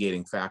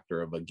mitigating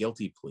factor of a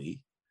guilty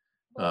plea.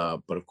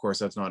 But of course,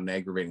 that's not an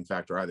aggravating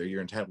factor either.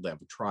 You're entitled to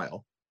have a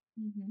trial.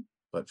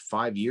 But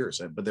 5 years.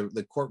 But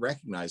the court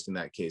recognized in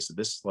that case that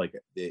this is like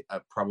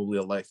probably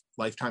a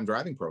lifetime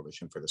driving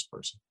prohibition for this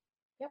person.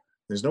 Yep.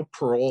 There's no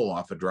parole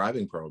off a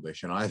driving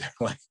prohibition either.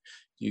 Like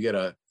you get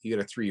a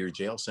 3-year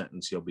jail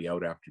sentence, you'll be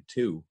out after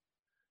 2.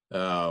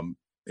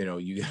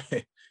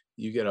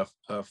 You get a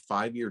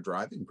 5-year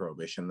driving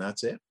prohibition.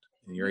 That's it.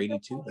 And you're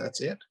 82.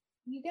 That's it.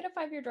 You get a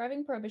 5-year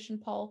driving prohibition,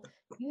 Paul.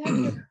 You have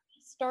to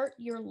start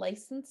your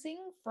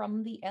licensing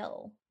from the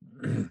L.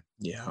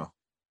 Yeah.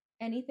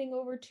 Anything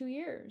over 2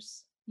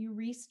 years, you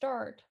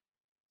restart.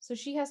 So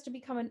she has to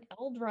become an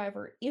L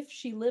driver if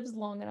she lives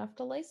long enough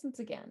to license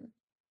again.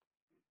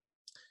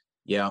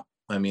 Yeah.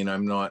 I mean,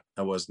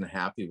 I wasn't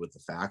happy with the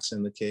facts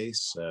in the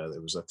case.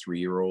 There was a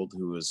 3-year-old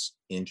who was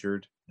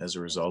injured as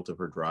a result of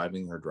her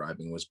driving. Her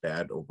driving was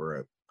bad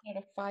over And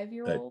a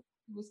 5-year-old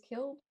was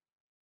killed.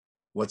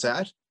 what's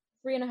that?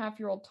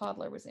 3.5-year-old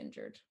toddler was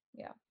injured.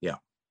 Yeah. Yeah.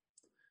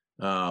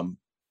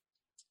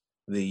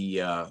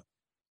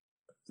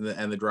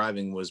 The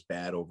driving was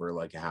bad over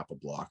like a half a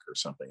block or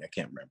something. I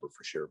can't remember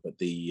for sure, but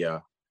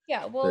Yeah.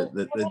 Well,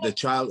 the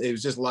child, it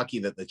was just lucky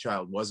that the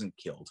child wasn't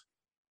killed.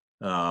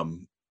 so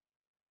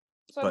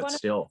But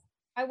still,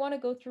 I want to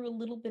go through a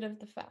little bit of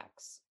the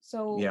facts.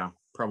 So yeah,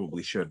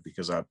 probably should,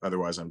 because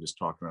otherwise I'm just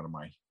talking out of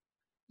my.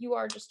 you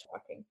are just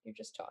talking. You're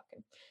just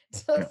talking.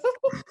 So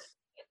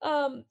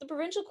the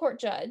provincial court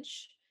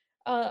judge,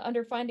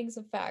 under findings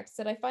of facts,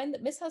 said, I find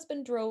that Miss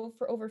Husband drove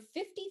for over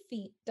 50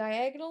 feet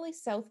diagonally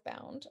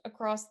southbound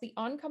across the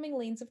oncoming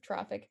lanes of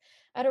traffic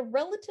at a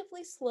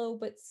relatively slow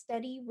but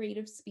steady rate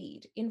of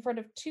speed in front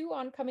of 2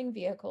 oncoming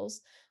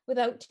vehicles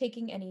without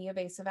taking any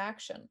evasive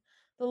action.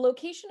 The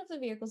location of the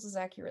vehicles is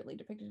accurately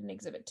depicted in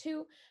Exhibit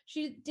 2.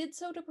 She did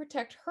so to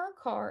protect her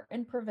car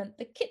and prevent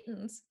the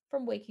kittens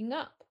from waking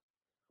up.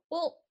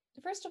 Well,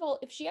 first of all,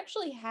 if she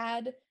actually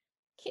had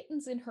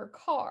kittens in her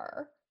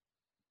car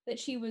that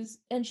she was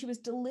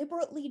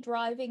deliberately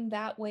driving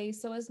that way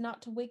so as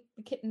not to wake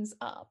the kittens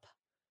up,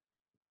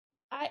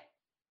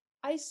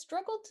 I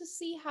struggle to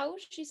see how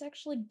she's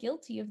actually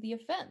guilty of the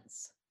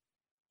offense.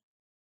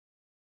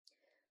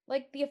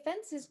 Like, the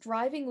offense is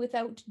driving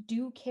without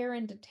due care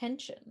and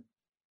attention.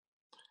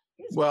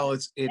 Well,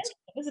 it's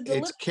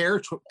deliberate. care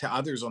to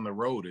others on the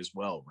road as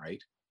well,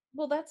 right?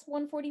 Well, that's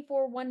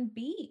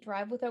 144(1)(b,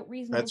 drive without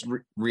reasonable. That's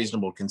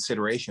reasonable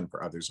consideration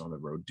for others on the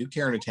road. Due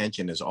care and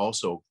attention is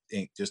also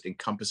just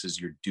encompasses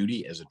your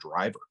duty as a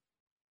driver.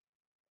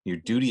 Your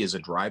duty as a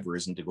driver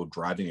isn't to go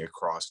driving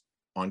across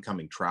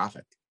oncoming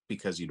traffic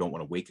because you don't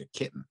want to wake a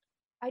kitten.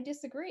 I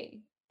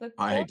disagree.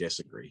 I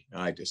disagree.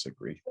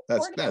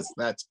 That's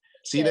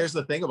see, there's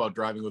the thing about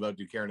driving without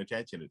due care and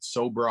attention. It's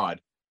so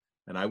broad,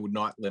 and I would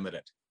not limit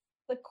it.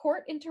 The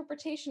court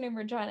interpretation in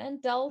Regina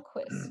and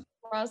Dahlquist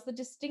draws the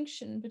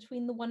distinction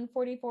between the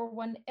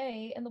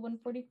 144(1)(a) and the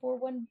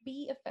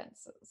 144(1)(b)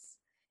 offenses.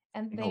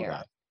 And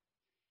there,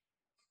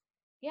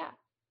 yeah,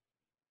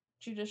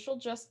 Judicial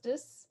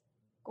Justice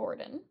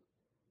Gordon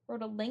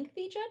wrote a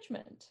lengthy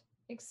judgment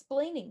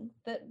explaining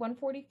that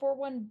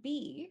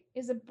 144(1)(b)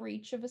 is a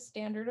breach of a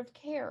standard of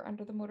care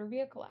under the Motor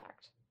Vehicle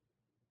Act.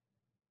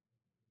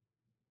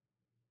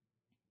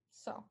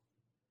 So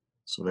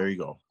there you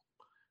go.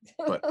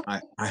 But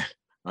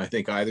I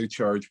think either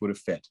charge would have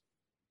fit.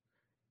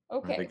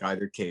 Okay. I think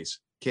either case.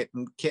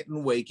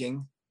 Kitten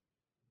waking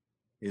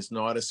is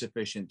not a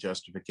sufficient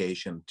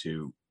justification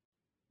to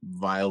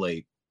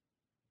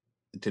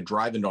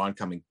drive into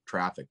oncoming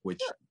traffic,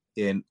 which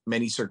in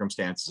many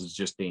circumstances is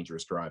just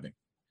dangerous driving.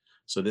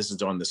 So this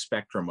is on the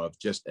spectrum of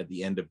just at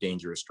the end of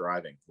dangerous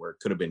driving, where it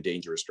could have been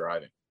dangerous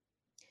driving.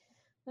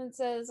 And it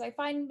says, I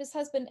find Miss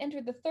Husband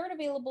entered the third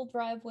available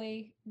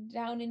driveway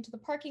down into the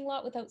parking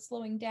lot without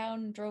slowing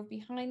down and drove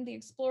behind the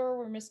Explorer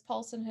where Miss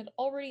Paulson had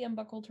already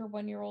unbuckled her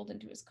 1-year-old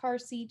into his car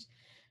seat.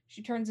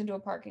 She turns into a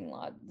parking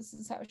lot. This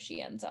is how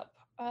she ends up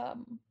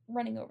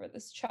running over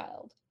this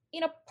child.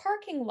 In a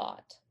parking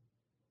lot.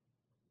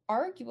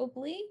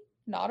 Arguably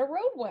not a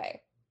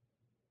roadway.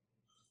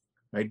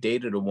 I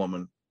dated a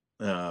woman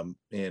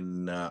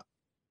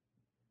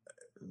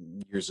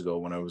years ago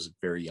when I was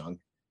very young.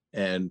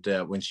 And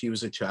when she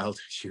was a child,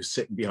 she was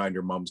sitting behind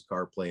her mom's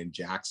car playing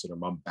jacks, and her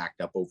mom backed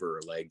up over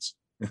her legs.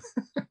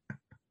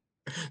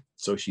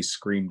 So she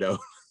screamed out.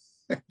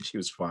 She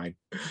was fine.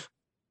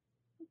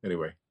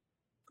 Anyway,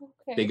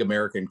 okay. Big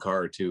American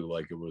car too.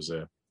 Like it was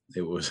an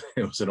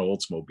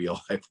Oldsmobile,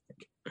 I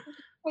think.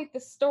 Quite the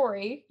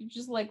story. You're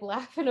just like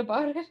laughing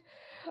about it.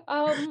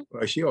 Well,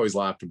 she always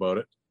laughed about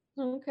it.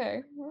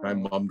 Okay. My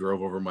mom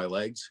drove over my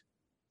legs.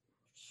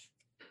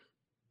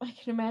 I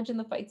can imagine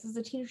the fights as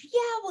a teenager.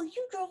 Yeah, well,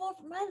 you drove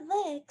over my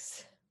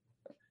legs.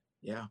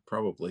 Yeah,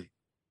 probably.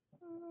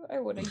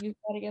 I would have used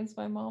that against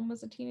my mom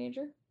as a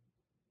teenager.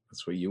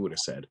 That's what you would have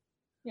said.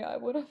 Yeah, I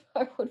would have.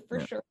 I would for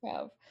sure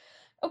have.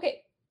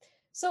 Okay,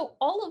 so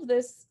all of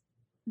this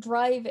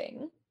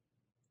driving,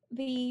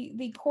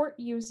 the court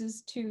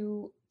uses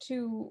to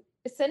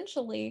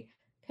essentially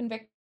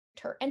convict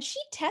her, and she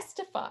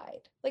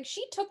testified. Like,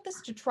 she took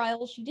this to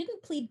trial. She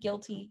didn't plead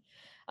guilty.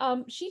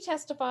 She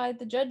testified.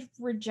 The judge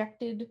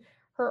rejected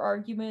her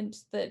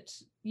argument that,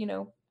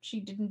 she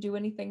didn't do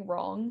anything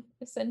wrong,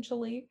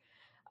 essentially.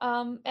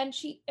 And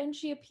she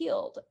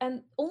appealed,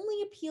 and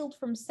only appealed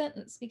from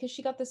sentence because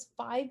she got this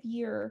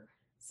 5-year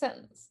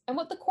sentence. And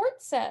what the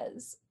court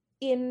says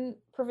in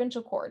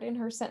provincial court in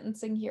her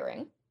sentencing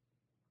hearing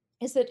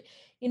is that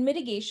in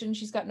mitigation,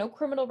 she's got no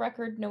criminal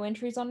record, no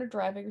entries on her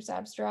driver's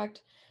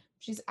abstract.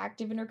 She's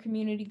active in her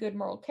community, good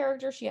moral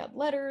character. She had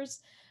letters.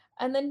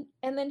 And then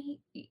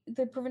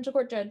the provincial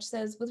court judge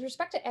says, with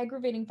respect to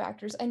aggravating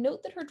factors, I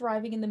note that her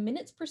driving in the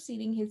minutes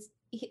preceding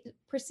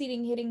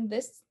hitting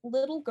this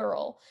little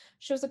girl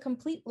shows a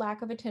complete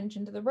lack of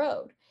attention to the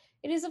road.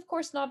 It is, of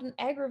course, not an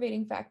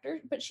aggravating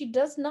factor, but she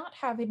does not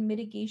have in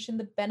mitigation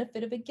the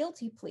benefit of a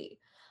guilty plea.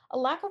 A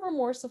lack of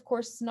remorse, of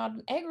course, is not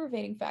an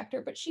aggravating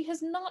factor, but she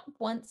has not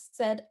once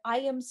said, I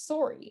am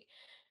sorry.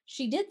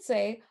 She did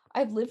say,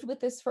 I've lived with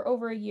this for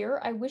over a year.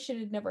 I wish it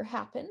had never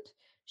happened.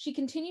 She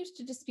continues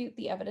to dispute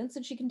the evidence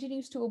and she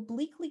continues to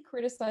obliquely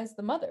criticize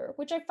the mother,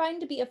 which I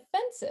find to be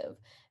offensive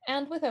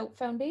and without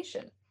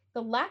foundation.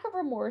 The lack of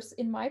remorse,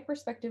 in my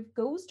perspective,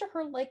 goes to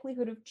her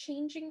likelihood of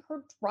changing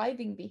her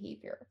driving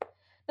behavior.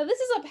 Now, this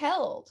is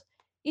upheld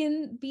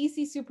in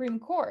BC Supreme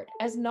Court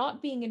as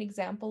not being an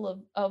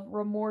example of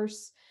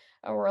remorse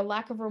or a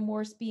lack of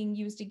remorse being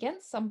used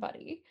against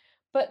somebody,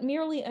 but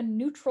merely a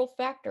neutral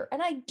factor.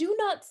 And I do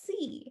not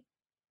see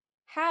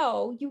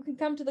how you can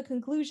come to the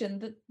conclusion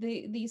that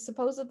the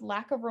supposed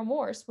lack of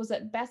remorse was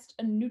at best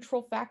a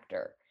neutral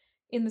factor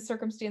in the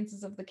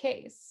circumstances of the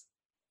case.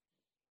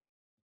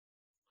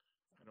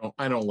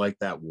 I don't like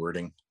that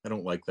wording. I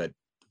don't like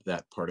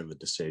that part of the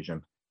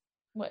decision.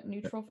 What,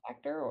 neutral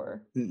factor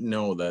or?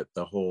 No, that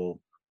the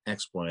whole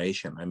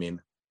explanation. I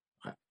mean,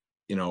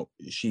 you know,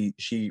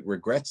 she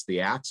regrets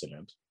the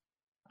accident.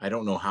 I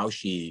don't know how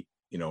she,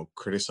 you know,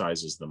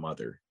 criticizes the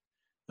mother.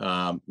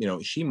 You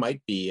know, she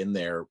might be in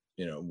there,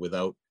 you know,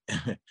 without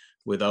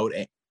without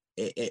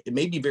it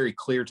may be very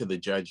clear to the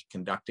judge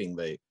conducting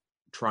the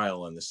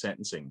trial and the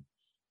sentencing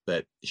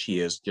that she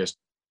is just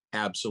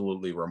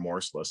absolutely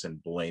remorseless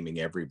and blaming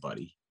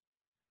everybody.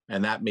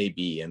 And that may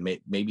be, and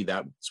maybe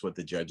that's what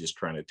the judge is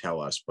trying to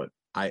tell us. But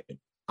I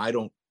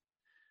don't.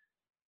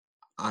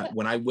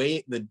 When I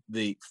weigh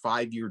the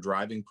 5-year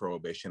driving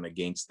prohibition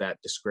against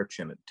that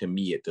description, to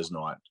me it does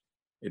not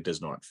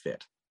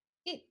fit.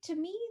 To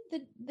me,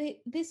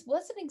 this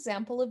was an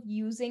example of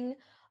using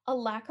a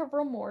lack of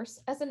remorse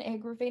as an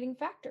aggravating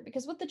factor,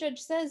 because what the judge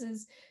says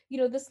is, you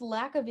know, this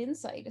lack of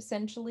insight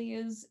essentially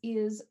is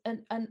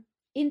an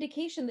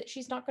indication that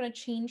she's not going to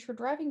change her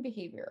driving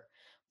behavior.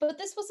 But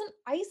this was an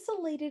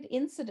isolated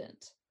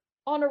incident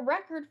on a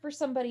record for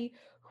somebody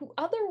who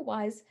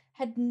otherwise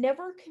had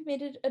never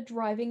committed a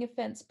driving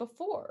offense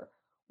before.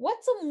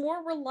 What's a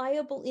more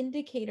reliable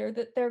indicator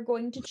that they're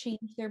going to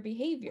change their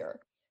behavior?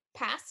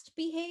 Past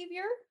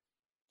behavior?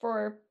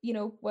 For, you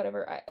know,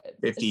 whatever,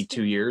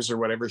 52 years or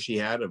whatever she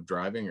had of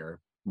driving, or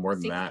more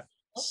than 60 that,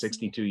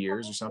 62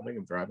 years or something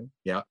of driving.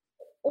 Yeah.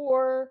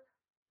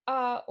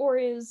 or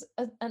is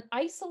an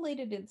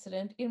isolated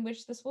incident in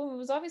which this woman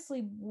was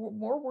obviously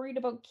more worried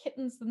about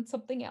kittens than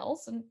something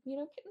else, and you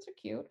know, kittens are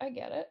cute, I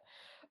get it.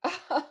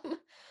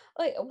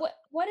 Like,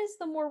 what is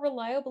the more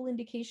reliable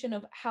indication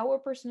of how a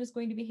person is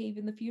going to behave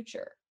in the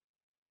future?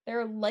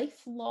 Their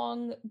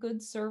lifelong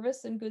good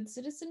service and good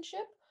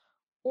citizenship,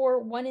 or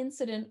one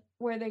incident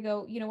where they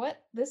go, you know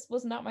what, this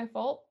was not my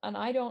fault and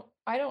I don't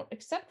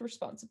accept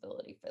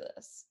responsibility for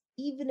this,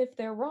 even if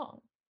they're wrong.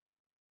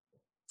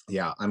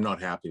 Yeah, I'm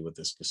not happy with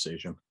this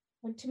decision.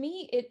 And to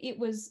me, it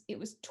was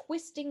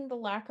twisting the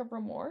lack of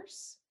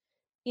remorse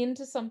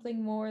into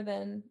something more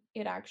than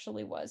it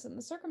actually was in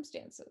the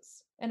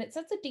circumstances, and it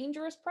sets a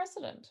dangerous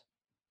precedent.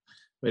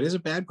 It is a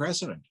bad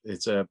precedent.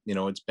 It's a, you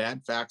know, it's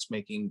bad facts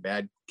making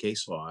bad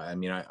case law. I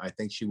mean, I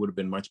think she would have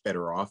been much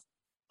better off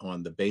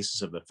on the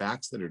basis of the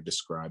facts that are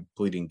described,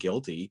 pleading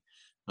guilty.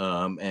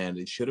 And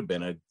it should have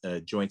been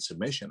a joint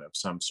submission of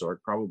some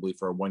sort, probably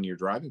for a 1-year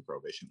driving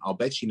prohibition. I'll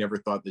bet she never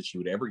thought that she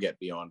would ever get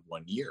beyond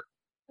 1 year.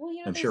 Well, you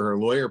know, I'm sure her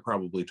lawyer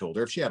probably told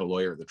her, if she had a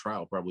lawyer at the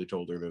trial, probably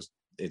told her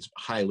it's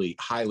highly,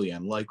 highly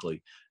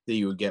unlikely that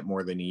you would get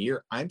more than a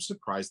year. I'm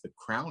surprised the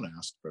Crown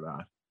asked for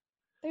that.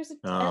 There's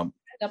a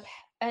up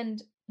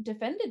and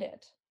defended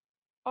it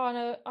on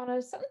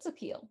a sentence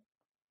appeal.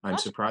 I'm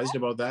surprised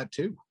about that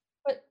too.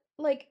 But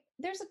like,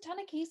 there's a ton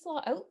of case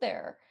law out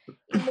there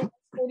in the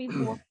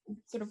 44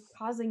 sort of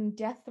causing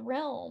death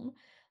realm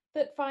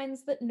that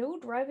finds that no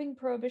driving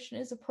prohibition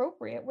is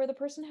appropriate where the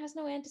person has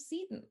no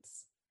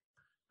antecedents.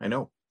 I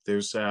know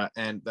there's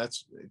and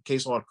that's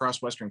case law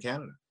across Western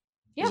Canada.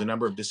 Yeah. There's a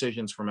number of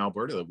decisions from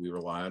Alberta that we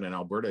rely on, and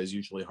Alberta is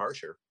usually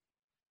harsher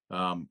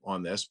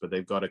on this, but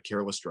they've got a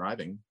careless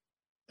driving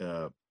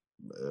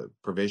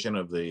provision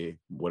of the,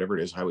 whatever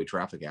it is, Highway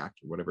Traffic Act,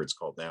 or whatever it's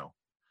called now,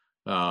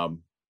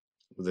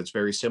 that's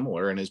very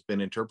similar and has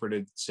been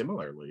interpreted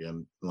similarly.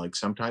 And like,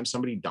 sometimes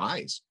somebody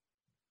dies,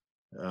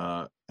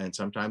 and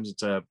sometimes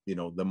it's a, you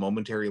know, the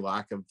momentary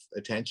lack of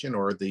attention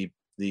or the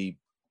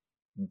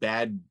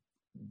bad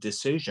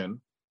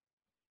decision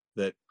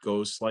that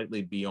goes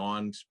slightly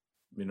beyond,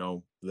 you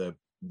know, the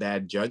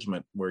bad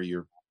judgment where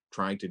you're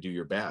trying to do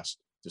your best.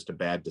 Just a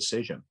bad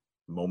decision,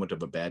 moment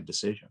of a bad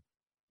decision.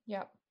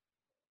 Yeah.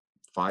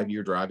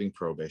 5-year driving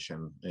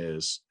prohibition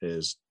is,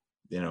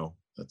 you know,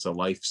 it's a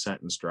life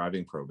sentence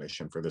driving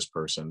prohibition for this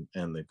person,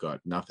 and they've got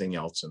nothing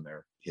else in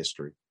their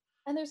history.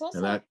 And there's also,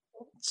 and that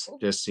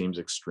just seems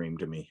extreme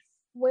to me.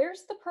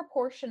 Where's the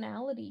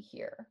proportionality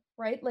here,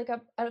 right? Like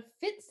a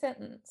fit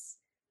sentence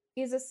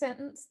is a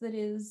sentence that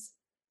is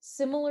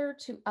similar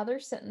to other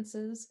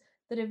sentences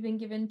that have been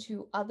given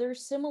to other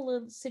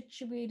similar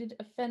situated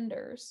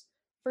offenders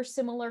for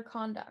similar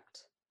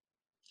conduct.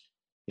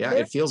 Yeah,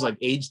 it feels like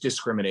age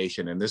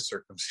discrimination in this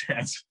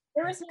circumstance.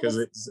 There is not because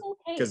a it's single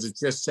because case. it's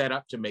just set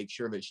up to make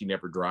sure that she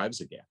never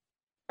drives again.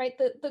 Right.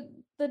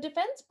 The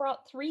defense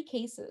brought 3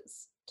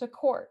 cases to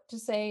court to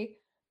say,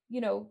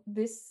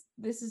 this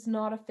is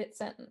not a fit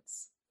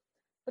sentence.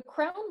 The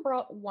Crown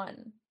brought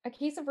 1, a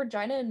case of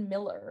Regina and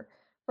Miller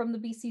from the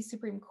BC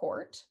Supreme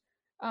Court,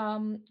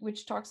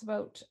 which talks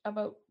about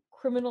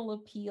criminal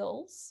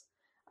appeals,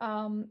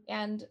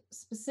 and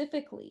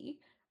specifically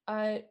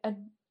a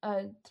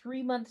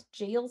 3-month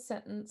jail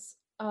sentence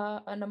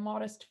and a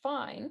modest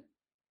fine,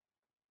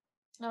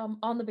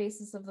 on the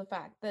basis of the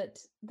fact that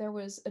there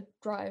was a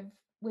drive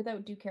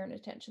without due care and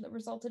attention that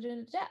resulted in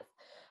a death.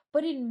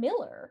 But in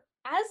Miller,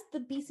 as the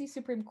BC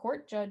Supreme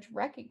Court judge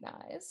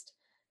recognized,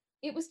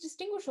 it was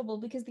distinguishable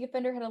because the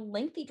offender had a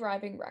lengthy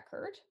driving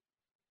record.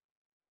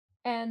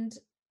 And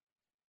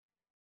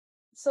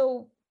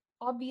so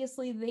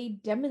obviously they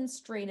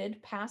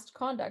demonstrated past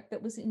conduct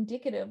that was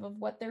indicative of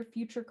what their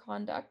future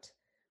conduct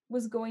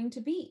was going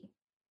to be.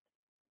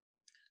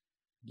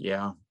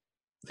 Yeah,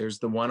 there's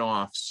the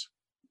one-offs,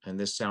 and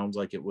this sounds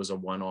like it was a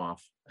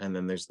one-off. And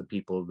then there's the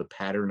people, the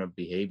pattern of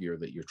behavior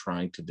that you're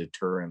trying to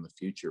deter in the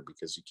future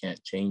because you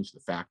can't change the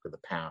fact of the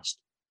past.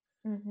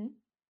 Mm-hmm.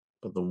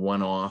 But the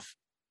one-off,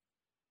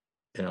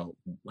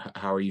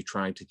 how are you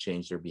trying to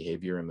change their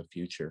behavior in the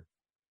future?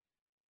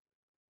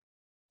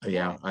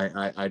 Yeah,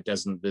 I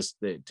doesn't this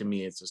to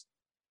me it's just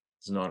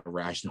it's not a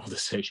rational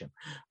decision.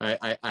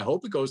 I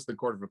hope it goes to the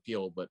Court of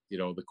Appeal, but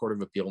the Court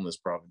of Appeal in this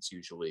province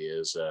usually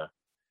is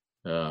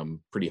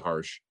pretty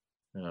harsh.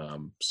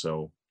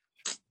 So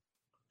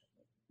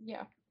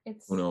yeah,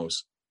 it's who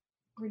knows?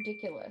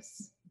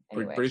 ridiculous.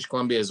 Anyway. British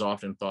Columbia is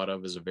often thought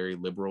of as a very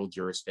liberal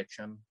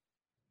jurisdiction.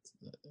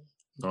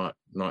 Not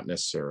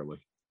necessarily.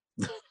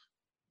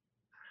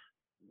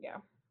 Yeah.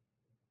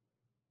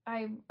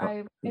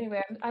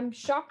 Anyway, I'm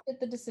shocked at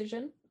the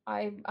decision.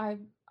 I'm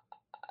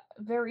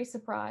very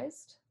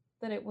surprised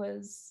that it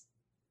was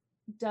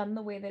done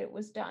the way that it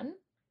was done.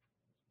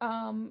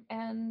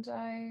 And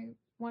I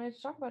wanted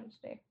to talk about it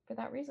today for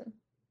that reason.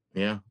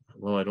 Yeah.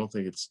 Well, I don't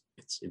think it's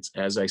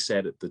as I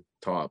said at the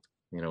top,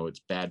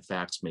 it's bad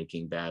facts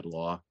making bad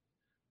law.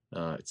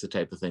 It's the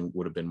type of thing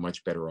would have been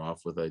much better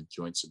off with a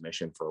joint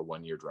submission for a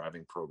 1-year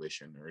driving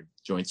prohibition or a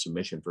joint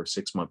submission for a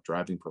 6-month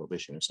driving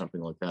prohibition or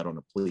something like that on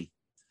a plea.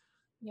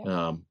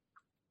 Yeah.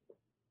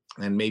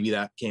 And maybe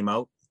that came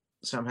out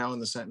somehow in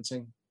the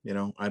sentencing,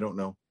 I don't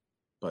know,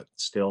 but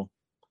still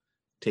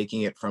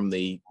taking it from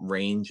the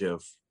range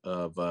of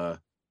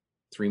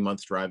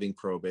 3-month driving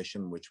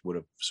prohibition, which would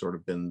have sort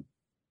of been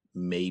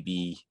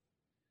maybe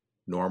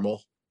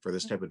normal for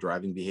this type of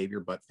driving behavior,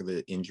 but for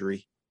the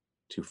injury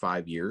to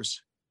 5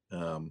 years,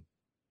 I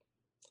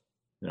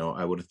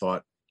would have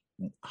thought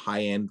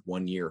high end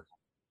 1 year.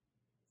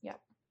 Yeah.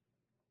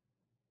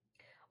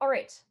 All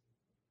right.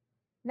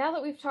 Now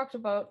that we've talked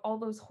about all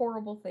those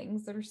horrible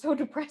things that are so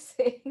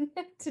depressing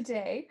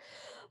today,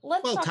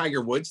 let's talk.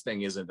 Tiger Woods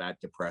thing isn't that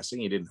depressing.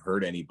 He didn't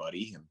hurt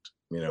anybody, and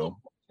True.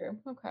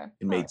 Okay.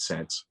 It made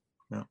sense.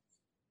 Yeah.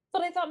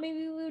 But I thought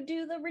maybe we would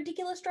do the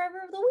ridiculous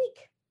driver of the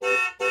week.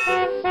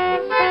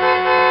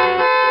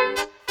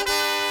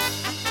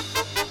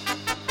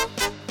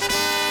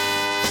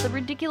 The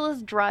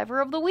ridiculous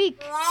driver of the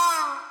week.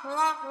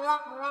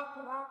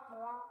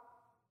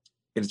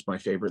 It's my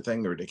favorite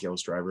thing, the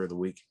ridiculous driver of the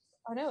week.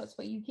 I know, it's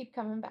what you keep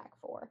coming back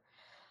for.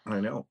 I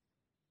know.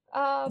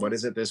 What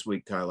is it this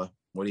week, Kyla?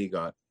 What do you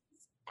got?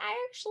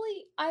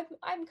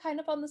 I'm kind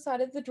of on the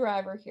side of the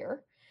driver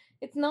here.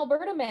 It's an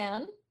Alberta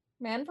man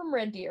from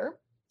Red Deer,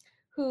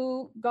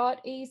 who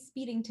got a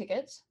speeding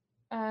ticket,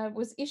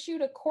 was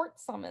issued a court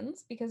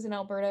summons, because in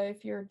Alberta,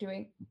 if you're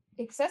doing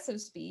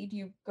excessive speed,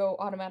 you go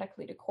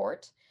automatically to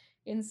court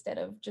instead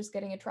of just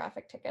getting a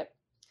traffic ticket.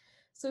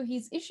 So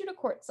he's issued a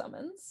court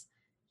summons.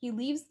 He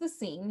leaves the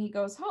scene. He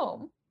goes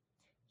home.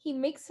 He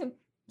makes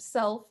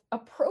himself a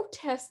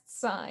protest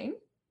sign,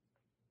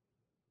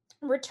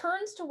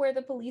 returns to where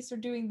the police are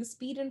doing the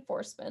speed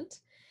enforcement,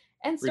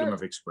 and freedom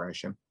of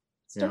expression.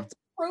 Starts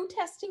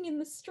protesting in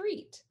the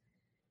street.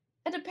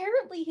 And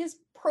apparently his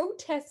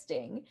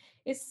protesting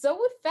is so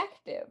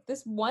effective,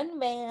 this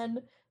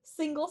one-man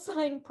single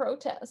sign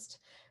protest,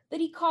 that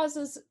he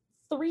causes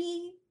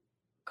 3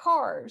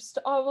 cars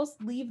to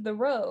almost leave the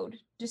road,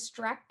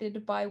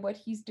 distracted by what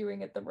he's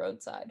doing at the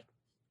roadside.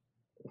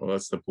 Well,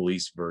 that's the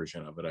police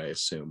version of it, I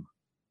assume.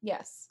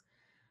 Yes.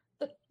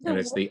 And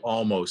it's they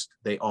almost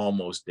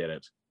did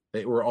it.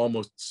 They were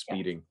almost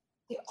speeding.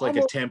 Yeah. It's like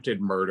attempted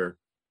murder.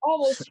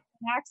 Almost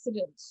an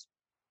accident.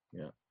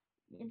 Yeah.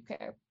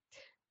 Okay.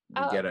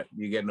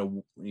 You get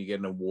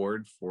an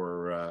award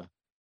for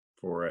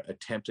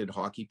attempted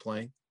hockey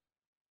playing.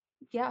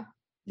 Yeah.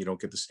 You don't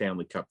get the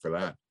Stanley Cup for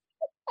that.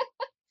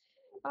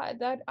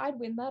 I'd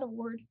win that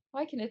award.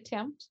 I can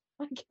attempt.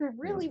 I can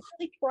really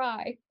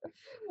try.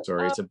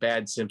 Sorry, it's a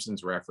bad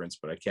Simpsons reference,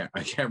 but I can't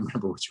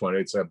remember which one.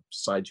 It's a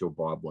Sideshow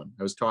Bob one.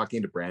 I was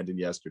talking to Brandon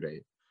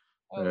yesterday,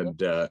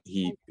 and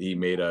he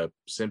made a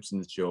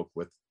Simpsons joke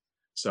with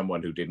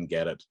someone who didn't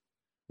get it,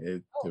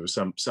 There was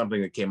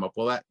something that came up.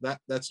 Well,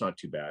 that's not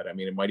too bad. I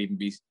mean, it might even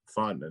be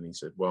fun. And he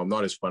said, well,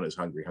 not as fun as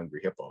Hungry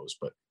Hungry Hippos,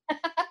 but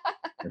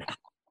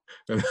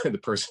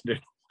the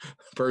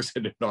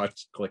person did not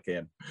click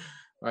in.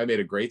 I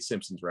made a great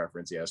Simpsons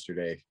reference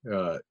yesterday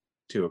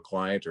to a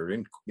client or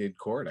in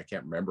court. I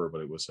can't remember,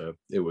 but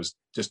it was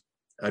just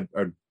a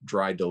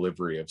dry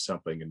delivery of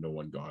something and no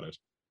one got it.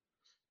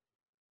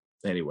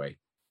 Anyway,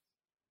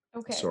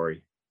 Okay.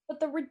 sorry. But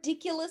the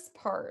ridiculous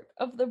part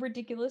of the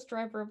ridiculous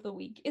driver of the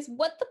week is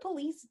what the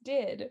police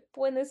did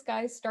when this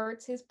guy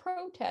starts his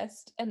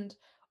protest and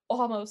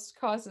almost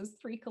causes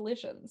 3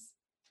 collisions.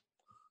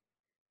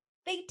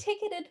 They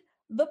ticketed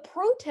the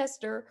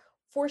protester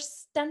for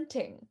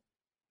stunting.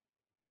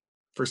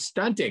 For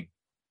stunting?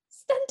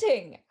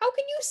 Stunting! How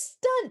can you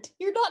stunt?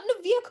 You're not in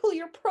a vehicle,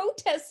 you're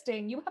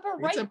protesting. You have a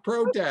right. It's a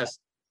protest.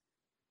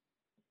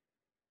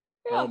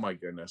 Yeah. Oh my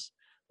goodness.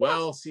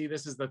 Well, see,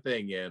 this is the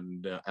thing.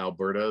 In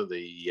Alberta,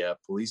 the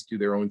police do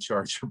their own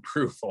charge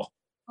approval.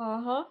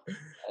 Uh-huh.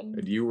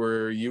 And you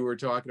were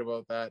talking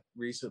about that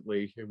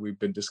recently. We've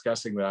been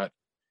discussing that.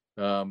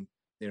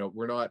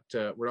 We're not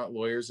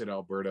lawyers in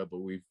Alberta, but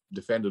we've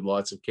defended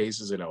lots of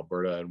cases in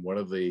Alberta, and one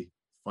of the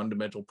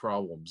fundamental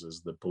problems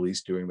is the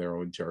police doing their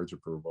own charge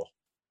approval.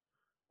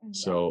 Yeah.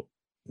 So,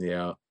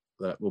 yeah,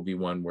 that will be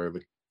one where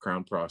the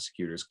Crown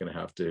prosecutor is going to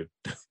have to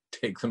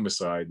take them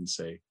aside and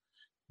say,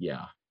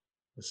 yeah,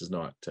 this is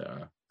not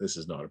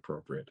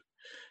appropriate.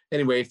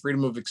 Anyway,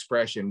 freedom of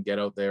expression, get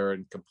out there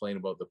and complain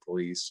about the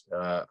police.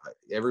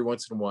 Every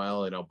once in a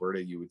while in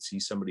Alberta, you would see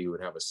somebody who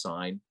would have a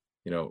sign,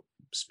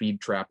 speed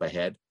trap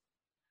ahead.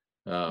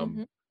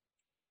 And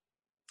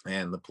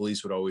the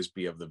police would always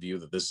be of the view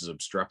that this is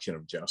obstruction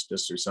of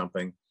justice or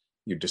something.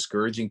 You're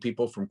discouraging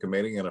people from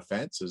committing an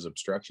offense is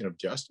obstruction of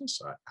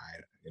justice.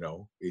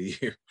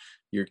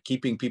 You're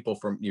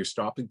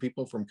stopping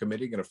people from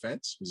committing an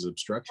offense is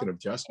obstruction of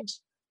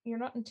justice. You're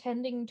not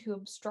intending to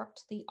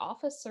obstruct the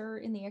officer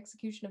in the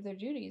execution of their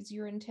duties.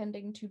 You're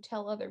intending to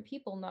tell other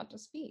people not to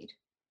speed.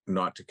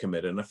 Not to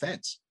commit an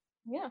offense.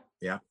 Yeah.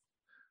 Yeah.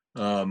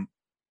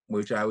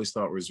 Which I always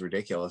thought was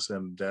ridiculous.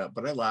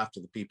 But I laughed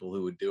at the people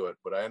who would do it.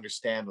 But I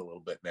understand a little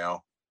bit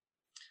now.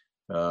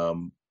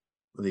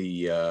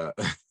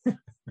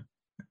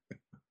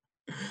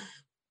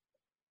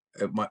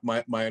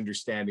 My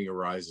understanding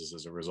arises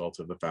as a result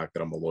of the fact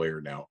that I'm a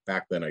lawyer now.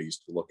 Back then, I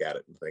used to look at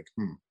it and think,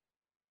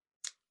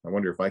 I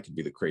wonder if I could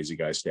be the crazy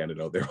guy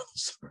standing out there.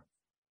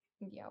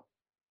 Yeah.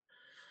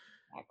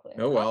 Exactly.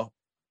 Oh well.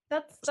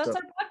 That's our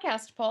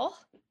podcast, Paul.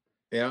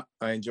 Yeah,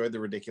 I enjoyed the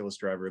ridiculous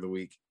driver of the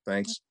week.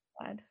 Thanks.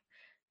 Glad.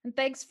 And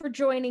thanks for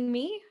joining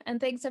me. And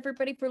thanks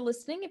everybody for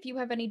listening. If you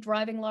have any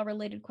driving law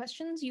related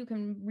questions, you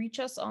can reach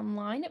us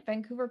online at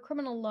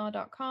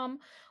vancouvercriminallaw.com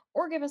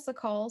or give us a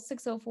call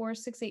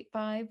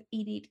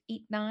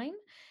 604-685-8889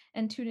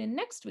 and tune in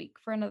next week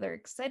for another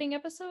exciting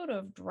episode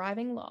of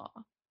Driving Law.